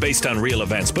cases are based on real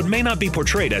events, but may not be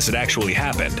portrayed as it actually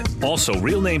happened. Also,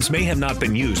 real names may have not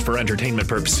been used for entertainment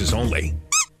purposes only.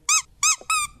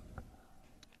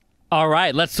 All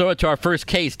right, let's throw it to our first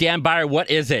case. Dan Beyer,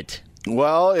 what is it?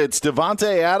 Well, it's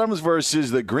Devontae Adams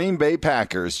versus the Green Bay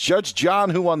Packers. Judge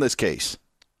John, who won this case?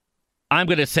 I'm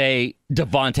going to say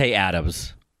Devontae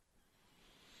Adams.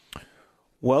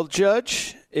 Well,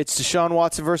 Judge, it's Deshaun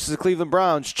Watson versus the Cleveland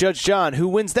Browns. Judge John, who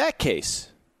wins that case?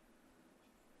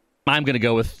 I'm going to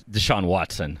go with Deshaun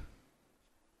Watson.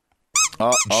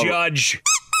 Judge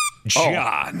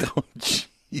John. Oh,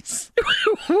 jeez.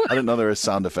 I didn't know there were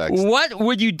sound effects. What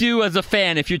would you do as a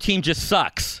fan if your team just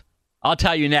sucks? I'll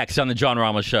tell you next on the John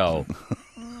Ramos Show.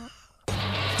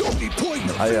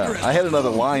 I had another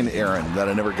line, Aaron, that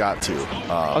I never got to.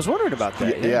 I was wondering about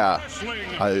that. Yeah.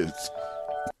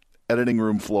 Editing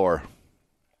room floor.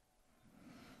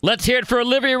 Let's hear it for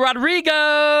Olivia Rodrigo.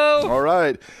 All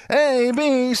right. A,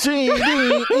 B, C, D, E.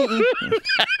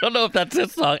 I don't know if that's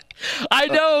this song. I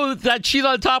know that she's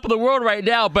on top of the world right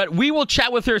now, but we will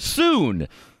chat with her soon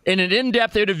in an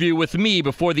in-depth interview with me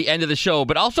before the end of the show.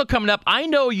 But also coming up, I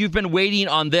know you've been waiting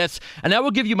on this, and I will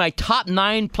give you my top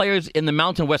 9 players in the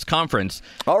Mountain West Conference.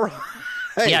 All right.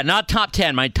 Hey. Yeah, not top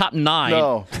 10, my top 9.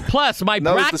 No. Plus, my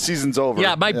now the season's over.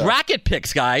 Yeah, my bracket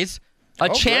picks, guys. A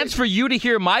chance for you to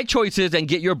hear my choices and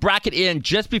get your bracket in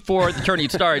just before the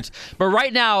tournament starts. But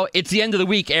right now, it's the end of the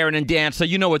week, Aaron and Dan, so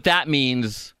you know what that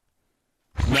means.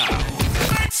 Now,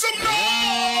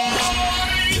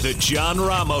 the John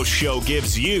Ramos Show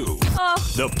gives you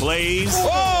the plays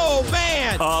of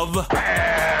the...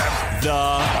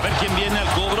 A ver quién viene al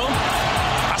cobro.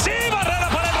 Así, Barrera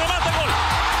para el remate, gol.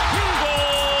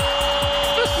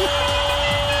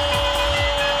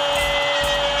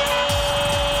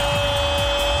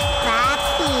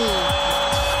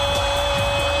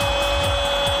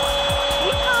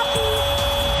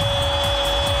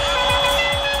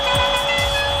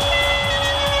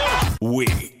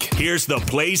 Here's the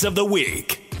plays of the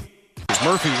week.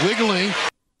 Murphy wiggling.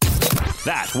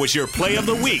 That was your play of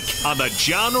the week on the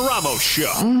John Ramos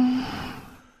Show.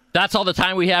 That's all the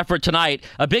time we have for tonight.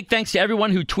 A big thanks to everyone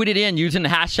who tweeted in using the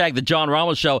hashtag The John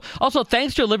Ramos Show. Also,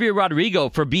 thanks to Olivia Rodrigo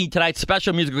for being tonight's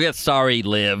special musical guest. Sorry,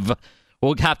 Liv.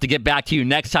 We'll have to get back to you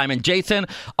next time. And Jason,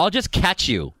 I'll just catch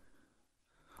you.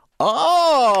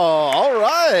 Oh, all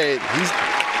right. He's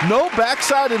no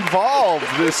backside involved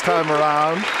this time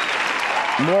around.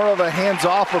 More of a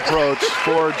hands-off approach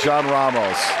for John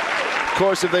Ramos. Of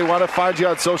course, if they want to find you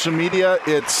on social media,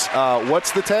 it's,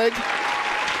 what's the tag?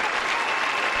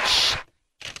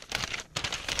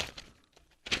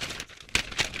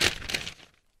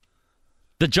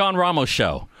 The John Ramos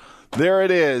Show. There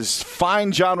it is.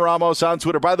 Find John Ramos on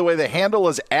Twitter. By the way, the handle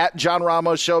is at John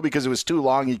Ramos Show because it was too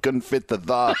long. He couldn't fit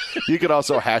the. You could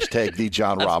also hashtag the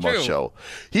John Ramos true. Show.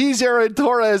 He's Aaron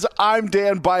Torres. I'm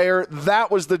Dan Beyer.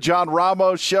 That was the John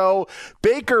Ramos Show.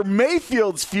 Baker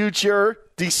Mayfield's future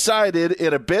decided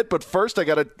in a bit, but first I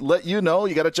got to let you know,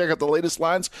 you got to check out the latest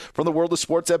lines from the world of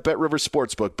sports at BetRivers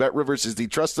Sportsbook. BetRivers is the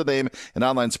trusted name in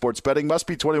online sports betting. Must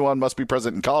be 21, must be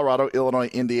present in Colorado, Illinois,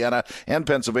 Indiana, and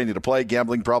Pennsylvania to play.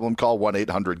 Gambling problem, call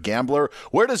 1-800-GAMBLER.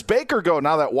 Where does Baker go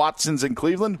now that Watson's in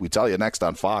Cleveland? We tell you next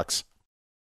on Fox.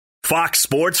 Fox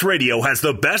Sports Radio has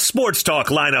the best sports talk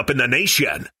lineup in the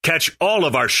nation. Catch all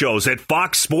of our shows at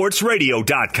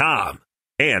foxsportsradio.com.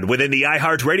 And within the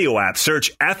iHeartRadio app,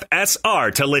 search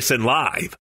FSR to listen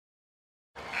live.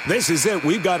 This is it.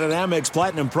 We've got an Amex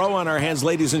Platinum Pro on our hands,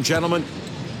 ladies and gentlemen.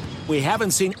 We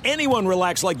haven't seen anyone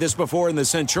relax like this before in the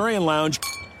Centurion Lounge.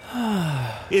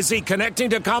 Is he connecting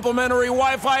to complimentary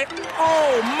Wi-Fi?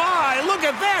 Oh, my. Look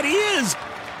at that. He is.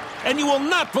 And you will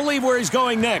not believe where he's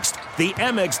going next. The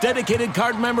Amex dedicated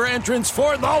card member entrance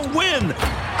for the win.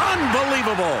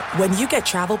 Unbelievable. When you get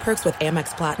travel perks with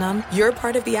Amex Platinum, you're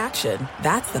part of the action.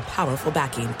 That's the powerful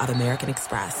backing of American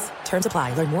Express. Terms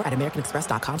apply. Learn more at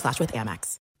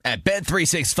americanexpress.com/withAmex. At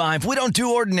Bet365, we don't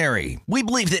do ordinary. We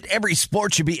believe that every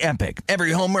sport should be epic.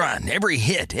 Every home run, every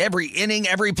hit, every inning,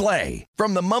 every play.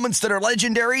 From the moments that are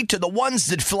legendary to the ones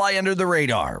that fly under the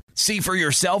radar. See for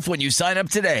yourself when you sign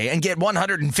up today and get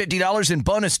 $150 in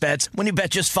bonus bets when you bet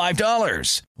just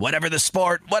 $5. Whatever the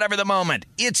sport, whatever the moment,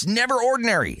 it's never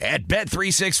ordinary at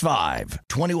Bet365.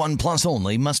 21 plus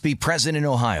only. Must be present in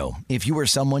Ohio. If you or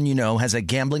someone you know has a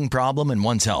gambling problem and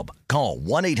wants help, call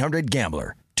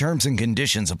 1-800-GAMBLER. Terms and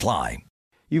conditions apply.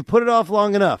 You've put it off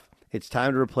long enough. It's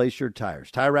time to replace your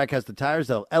tires. Tire Rack has the tires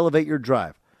that'll elevate your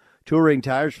drive. Touring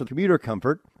tires for commuter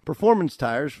comfort, performance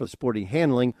tires for sporty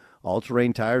handling,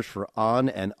 all-terrain tires for on-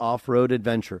 and off-road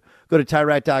adventure. Go to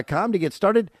TireRack.com to get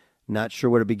started. Not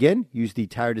sure where to begin? Use the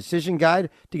Tire Decision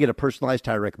Guide to get a personalized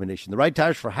tire recommendation. The right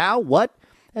tires for how, what,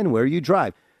 and where you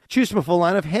drive. Choose from a full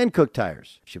line of hand-cooked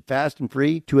tires. Ship fast and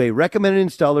free to a recommended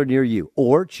installer near you.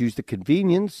 Or choose the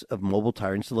convenience of mobile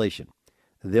tire installation.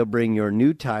 They'll bring your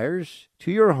new tires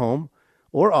to your home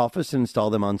or office and install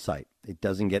them on site. It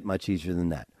doesn't get much easier than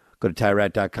that. Go to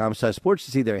TireRack.com/sports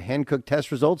to see their hand-cooked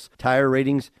test results, tire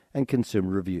ratings, and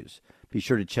consumer reviews. Be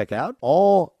sure to check out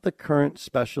all the current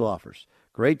special offers.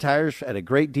 Great tires at a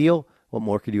great deal. What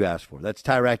more could you ask for? That's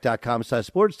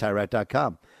TireRack.com/sports,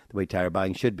 TireRack.com, the way tire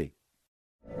buying should be.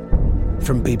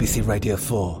 From BBC Radio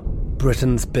 4,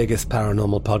 Britain's biggest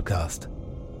paranormal podcast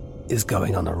is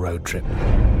going on a road trip.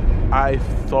 I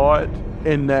thought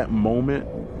in that moment,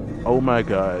 oh my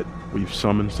God, we've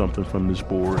summoned something from this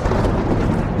board.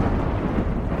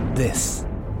 This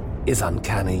is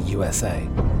Uncanny USA.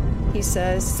 He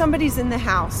says, somebody's in the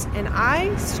house, and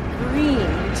I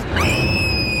screamed.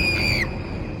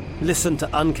 Listen to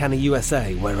Uncanny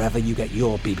USA wherever you get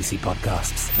your BBC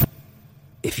podcasts,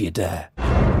 if you dare.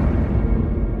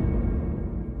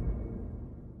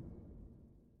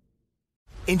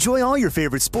 Enjoy all your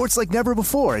favorite sports like never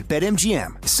before at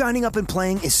BetMGM. Signing up and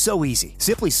playing is so easy.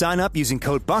 Simply sign up using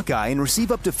code Buckeye and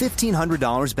receive up to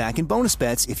 $1,500 back in bonus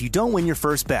bets if you don't win your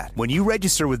first bet. When you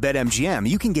register with BetMGM,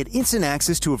 you can get instant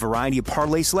access to a variety of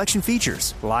parlay selection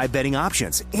features, live betting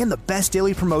options, and the best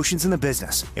daily promotions in the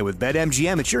business. And with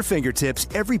BetMGM at your fingertips,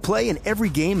 every play and every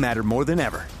game matter more than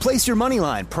ever. Place your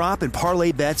moneyline, prop, and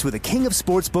parlay bets with the king of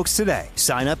sportsbooks today.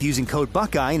 Sign up using code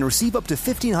Buckeye and receive up to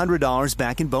 $1,500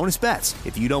 back in bonus bets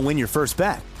if you don't win your first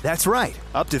bet. That's right,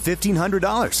 up to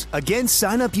 $1,500. Again,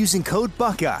 sign up using code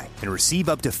Buckeye and receive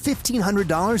up to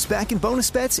 $1,500 back in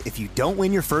bonus bets if you don't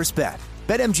win your first bet.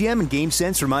 BetMGM and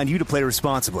GameSense remind you to play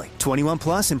responsibly. 21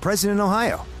 plus and present in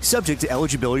Ohio. Subject to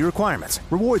eligibility requirements.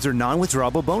 Rewards are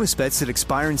non-withdrawable bonus bets that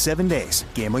expire in 7 days.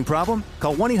 Gambling problem?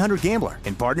 Call 1-800-GAMBLER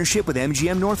in partnership with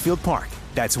MGM Northfield Park.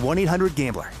 That's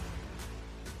 1-800-GAMBLER.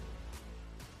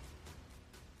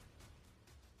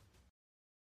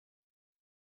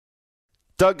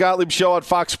 Doug Gottlieb Show on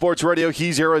Fox Sports Radio.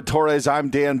 He's Aaron Torres. I'm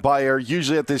Dan Beyer.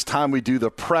 Usually at this time we do the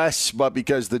press, but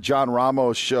because the John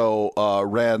Ramos show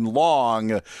ran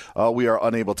long, we are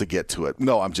unable to get to it.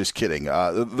 No, I'm just kidding.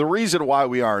 The reason why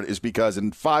we aren't is because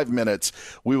in 5 minutes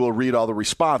we will read all the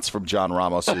response from John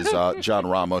Ramos's John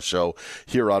Ramos show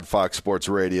here on Fox Sports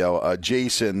Radio.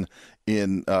 Jason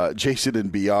in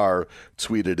BR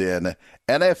tweeted in,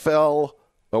 NFL.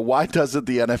 Why doesn't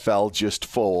the NFL just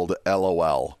fold?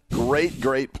 LOL.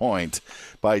 Great point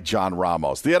by John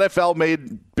Ramos. The NFL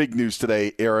made big news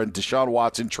today, Aaron. Deshaun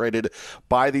Watson traded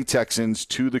by the Texans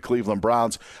to the Cleveland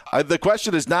Browns. The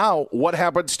question is now, what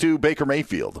happens to Baker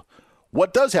Mayfield?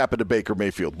 What does happen to Baker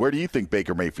Mayfield? Where do you think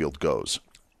Baker Mayfield goes?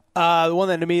 The one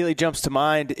that immediately jumps to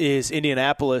mind is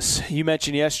Indianapolis. You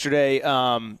mentioned yesterday,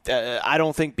 I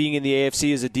don't think being in the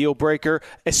AFC is a deal breaker,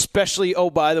 especially,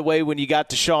 by the way, when you got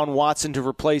Deshaun Watson to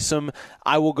replace him.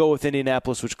 I will go with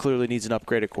Indianapolis, which clearly needs an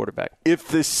upgraded quarterback. If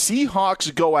the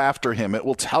Seahawks go after him, it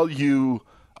will tell you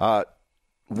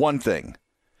one thing,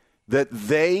 that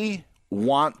they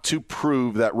want to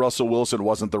prove that Russell Wilson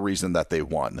wasn't the reason that they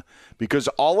won. Because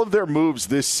all of their moves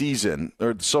this season,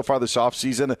 or so far this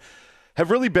offseason, have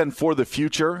really been for the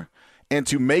future, and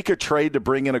to make a trade to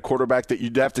bring in a quarterback that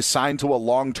you'd have to sign to a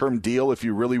long-term deal if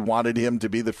you really wanted him to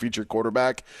be the future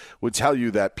quarterback would tell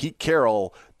you that Pete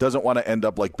Carroll doesn't want to end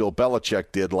up like Bill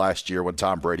Belichick did last year when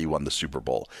Tom Brady won the Super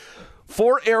Bowl.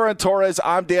 For Aaron Torres,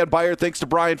 I'm Dan Beyer. Thanks to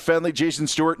Brian Fenley, Jason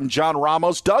Stewart, and John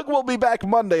Ramos. Doug will be back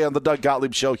Monday on the Doug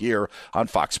Gottlieb Show here on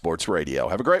Fox Sports Radio.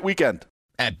 Have a great weekend.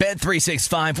 At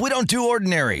Bet365, we don't do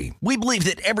ordinary. We believe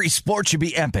that every sport should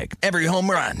be epic. Every home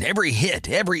run, every hit,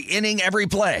 every inning, every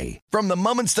play. From the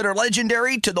moments that are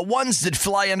legendary to the ones that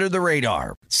fly under the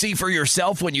radar. See for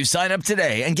yourself when you sign up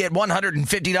today and get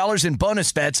 $150 in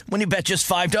bonus bets when you bet just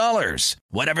 $5.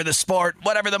 Whatever the sport,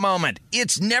 whatever the moment,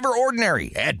 it's never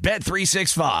ordinary at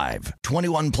Bet365.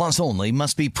 21 plus only.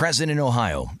 Must be present in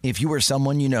Ohio. If you or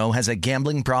someone you know has a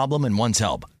gambling problem and wants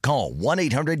help, call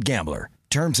 1-800-GAMBLER.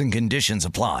 Terms and conditions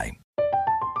apply.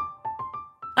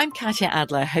 I'm Katya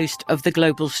Adler, host of The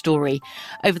Global Story.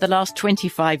 Over the last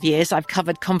 25 years, I've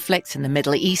covered conflicts in the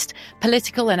Middle East,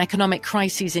 political and economic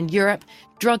crises in Europe,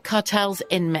 drug cartels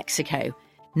in Mexico.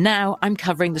 Now I'm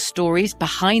covering the stories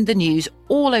behind the news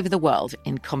all over the world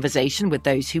in conversation with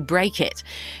those who break it.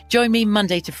 Join me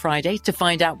Monday to Friday to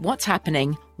find out what's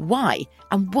happening, why,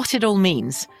 and what it all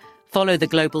means. Follow The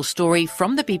Global Story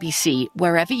from the BBC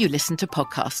wherever you listen to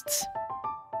podcasts.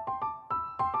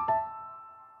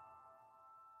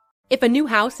 If a new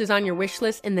house is on your wish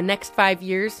list in the next 5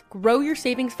 years, grow your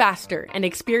savings faster and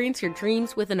experience your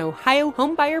dreams with an Ohio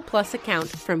Homebuyer Plus account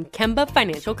from Kemba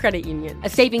Financial Credit Union. A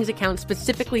savings account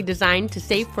specifically designed to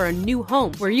save for a new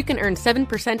home, where you can earn 7%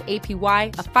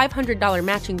 APY, a $500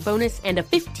 matching bonus, and a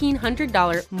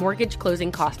 $1,500 mortgage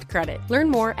closing cost credit. Learn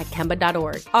more at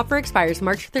Kemba.org. Offer expires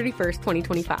March 31st,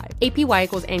 2025. APY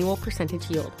equals annual percentage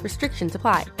yield. Restrictions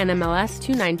apply. NMLS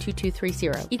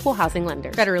 292230. Equal housing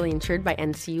lender. Federally insured by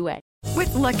NCUA.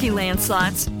 With Lucky Land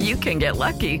Slots, you can get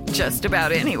lucky just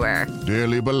about anywhere.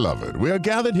 Dearly beloved, we are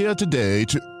gathered here today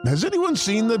to... Has anyone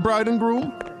seen the bride and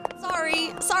groom?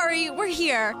 Sorry, we're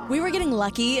here. We were getting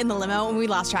lucky in the limo and we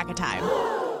lost track of time.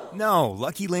 No,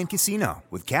 Lucky Land Casino,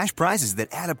 with cash prizes that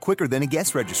add up quicker than a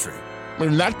guest registry.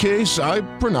 In that case, I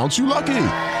pronounce you lucky.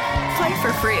 Play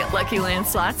for free at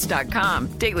LuckyLandSlots.com.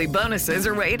 Daily bonuses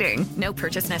are waiting. No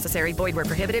purchase necessary. Void where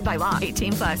prohibited by law.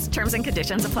 18 plus. Terms and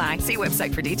conditions apply. See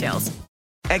website for details.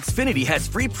 Xfinity has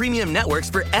free premium networks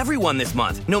for everyone this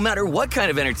month, no matter what kind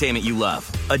of entertainment you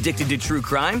love. Addicted to true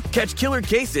crime? Catch killer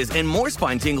cases and more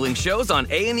spine-tingling shows on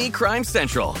A&E Crime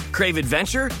Central. Crave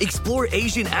adventure? Explore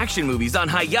Asian action movies on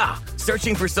Hi-Ya.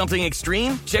 Searching for something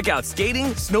extreme? Check out skating,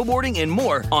 snowboarding, and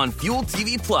more on Fuel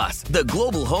TV Plus, the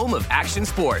global home of action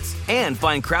sports. And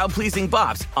find crowd-pleasing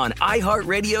bops on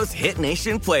iHeartRadio's Hit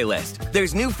Nation playlist.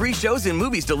 There's new free shows and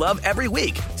movies to love every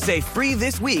week. Say free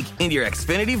this week in your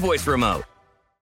Xfinity voice remote.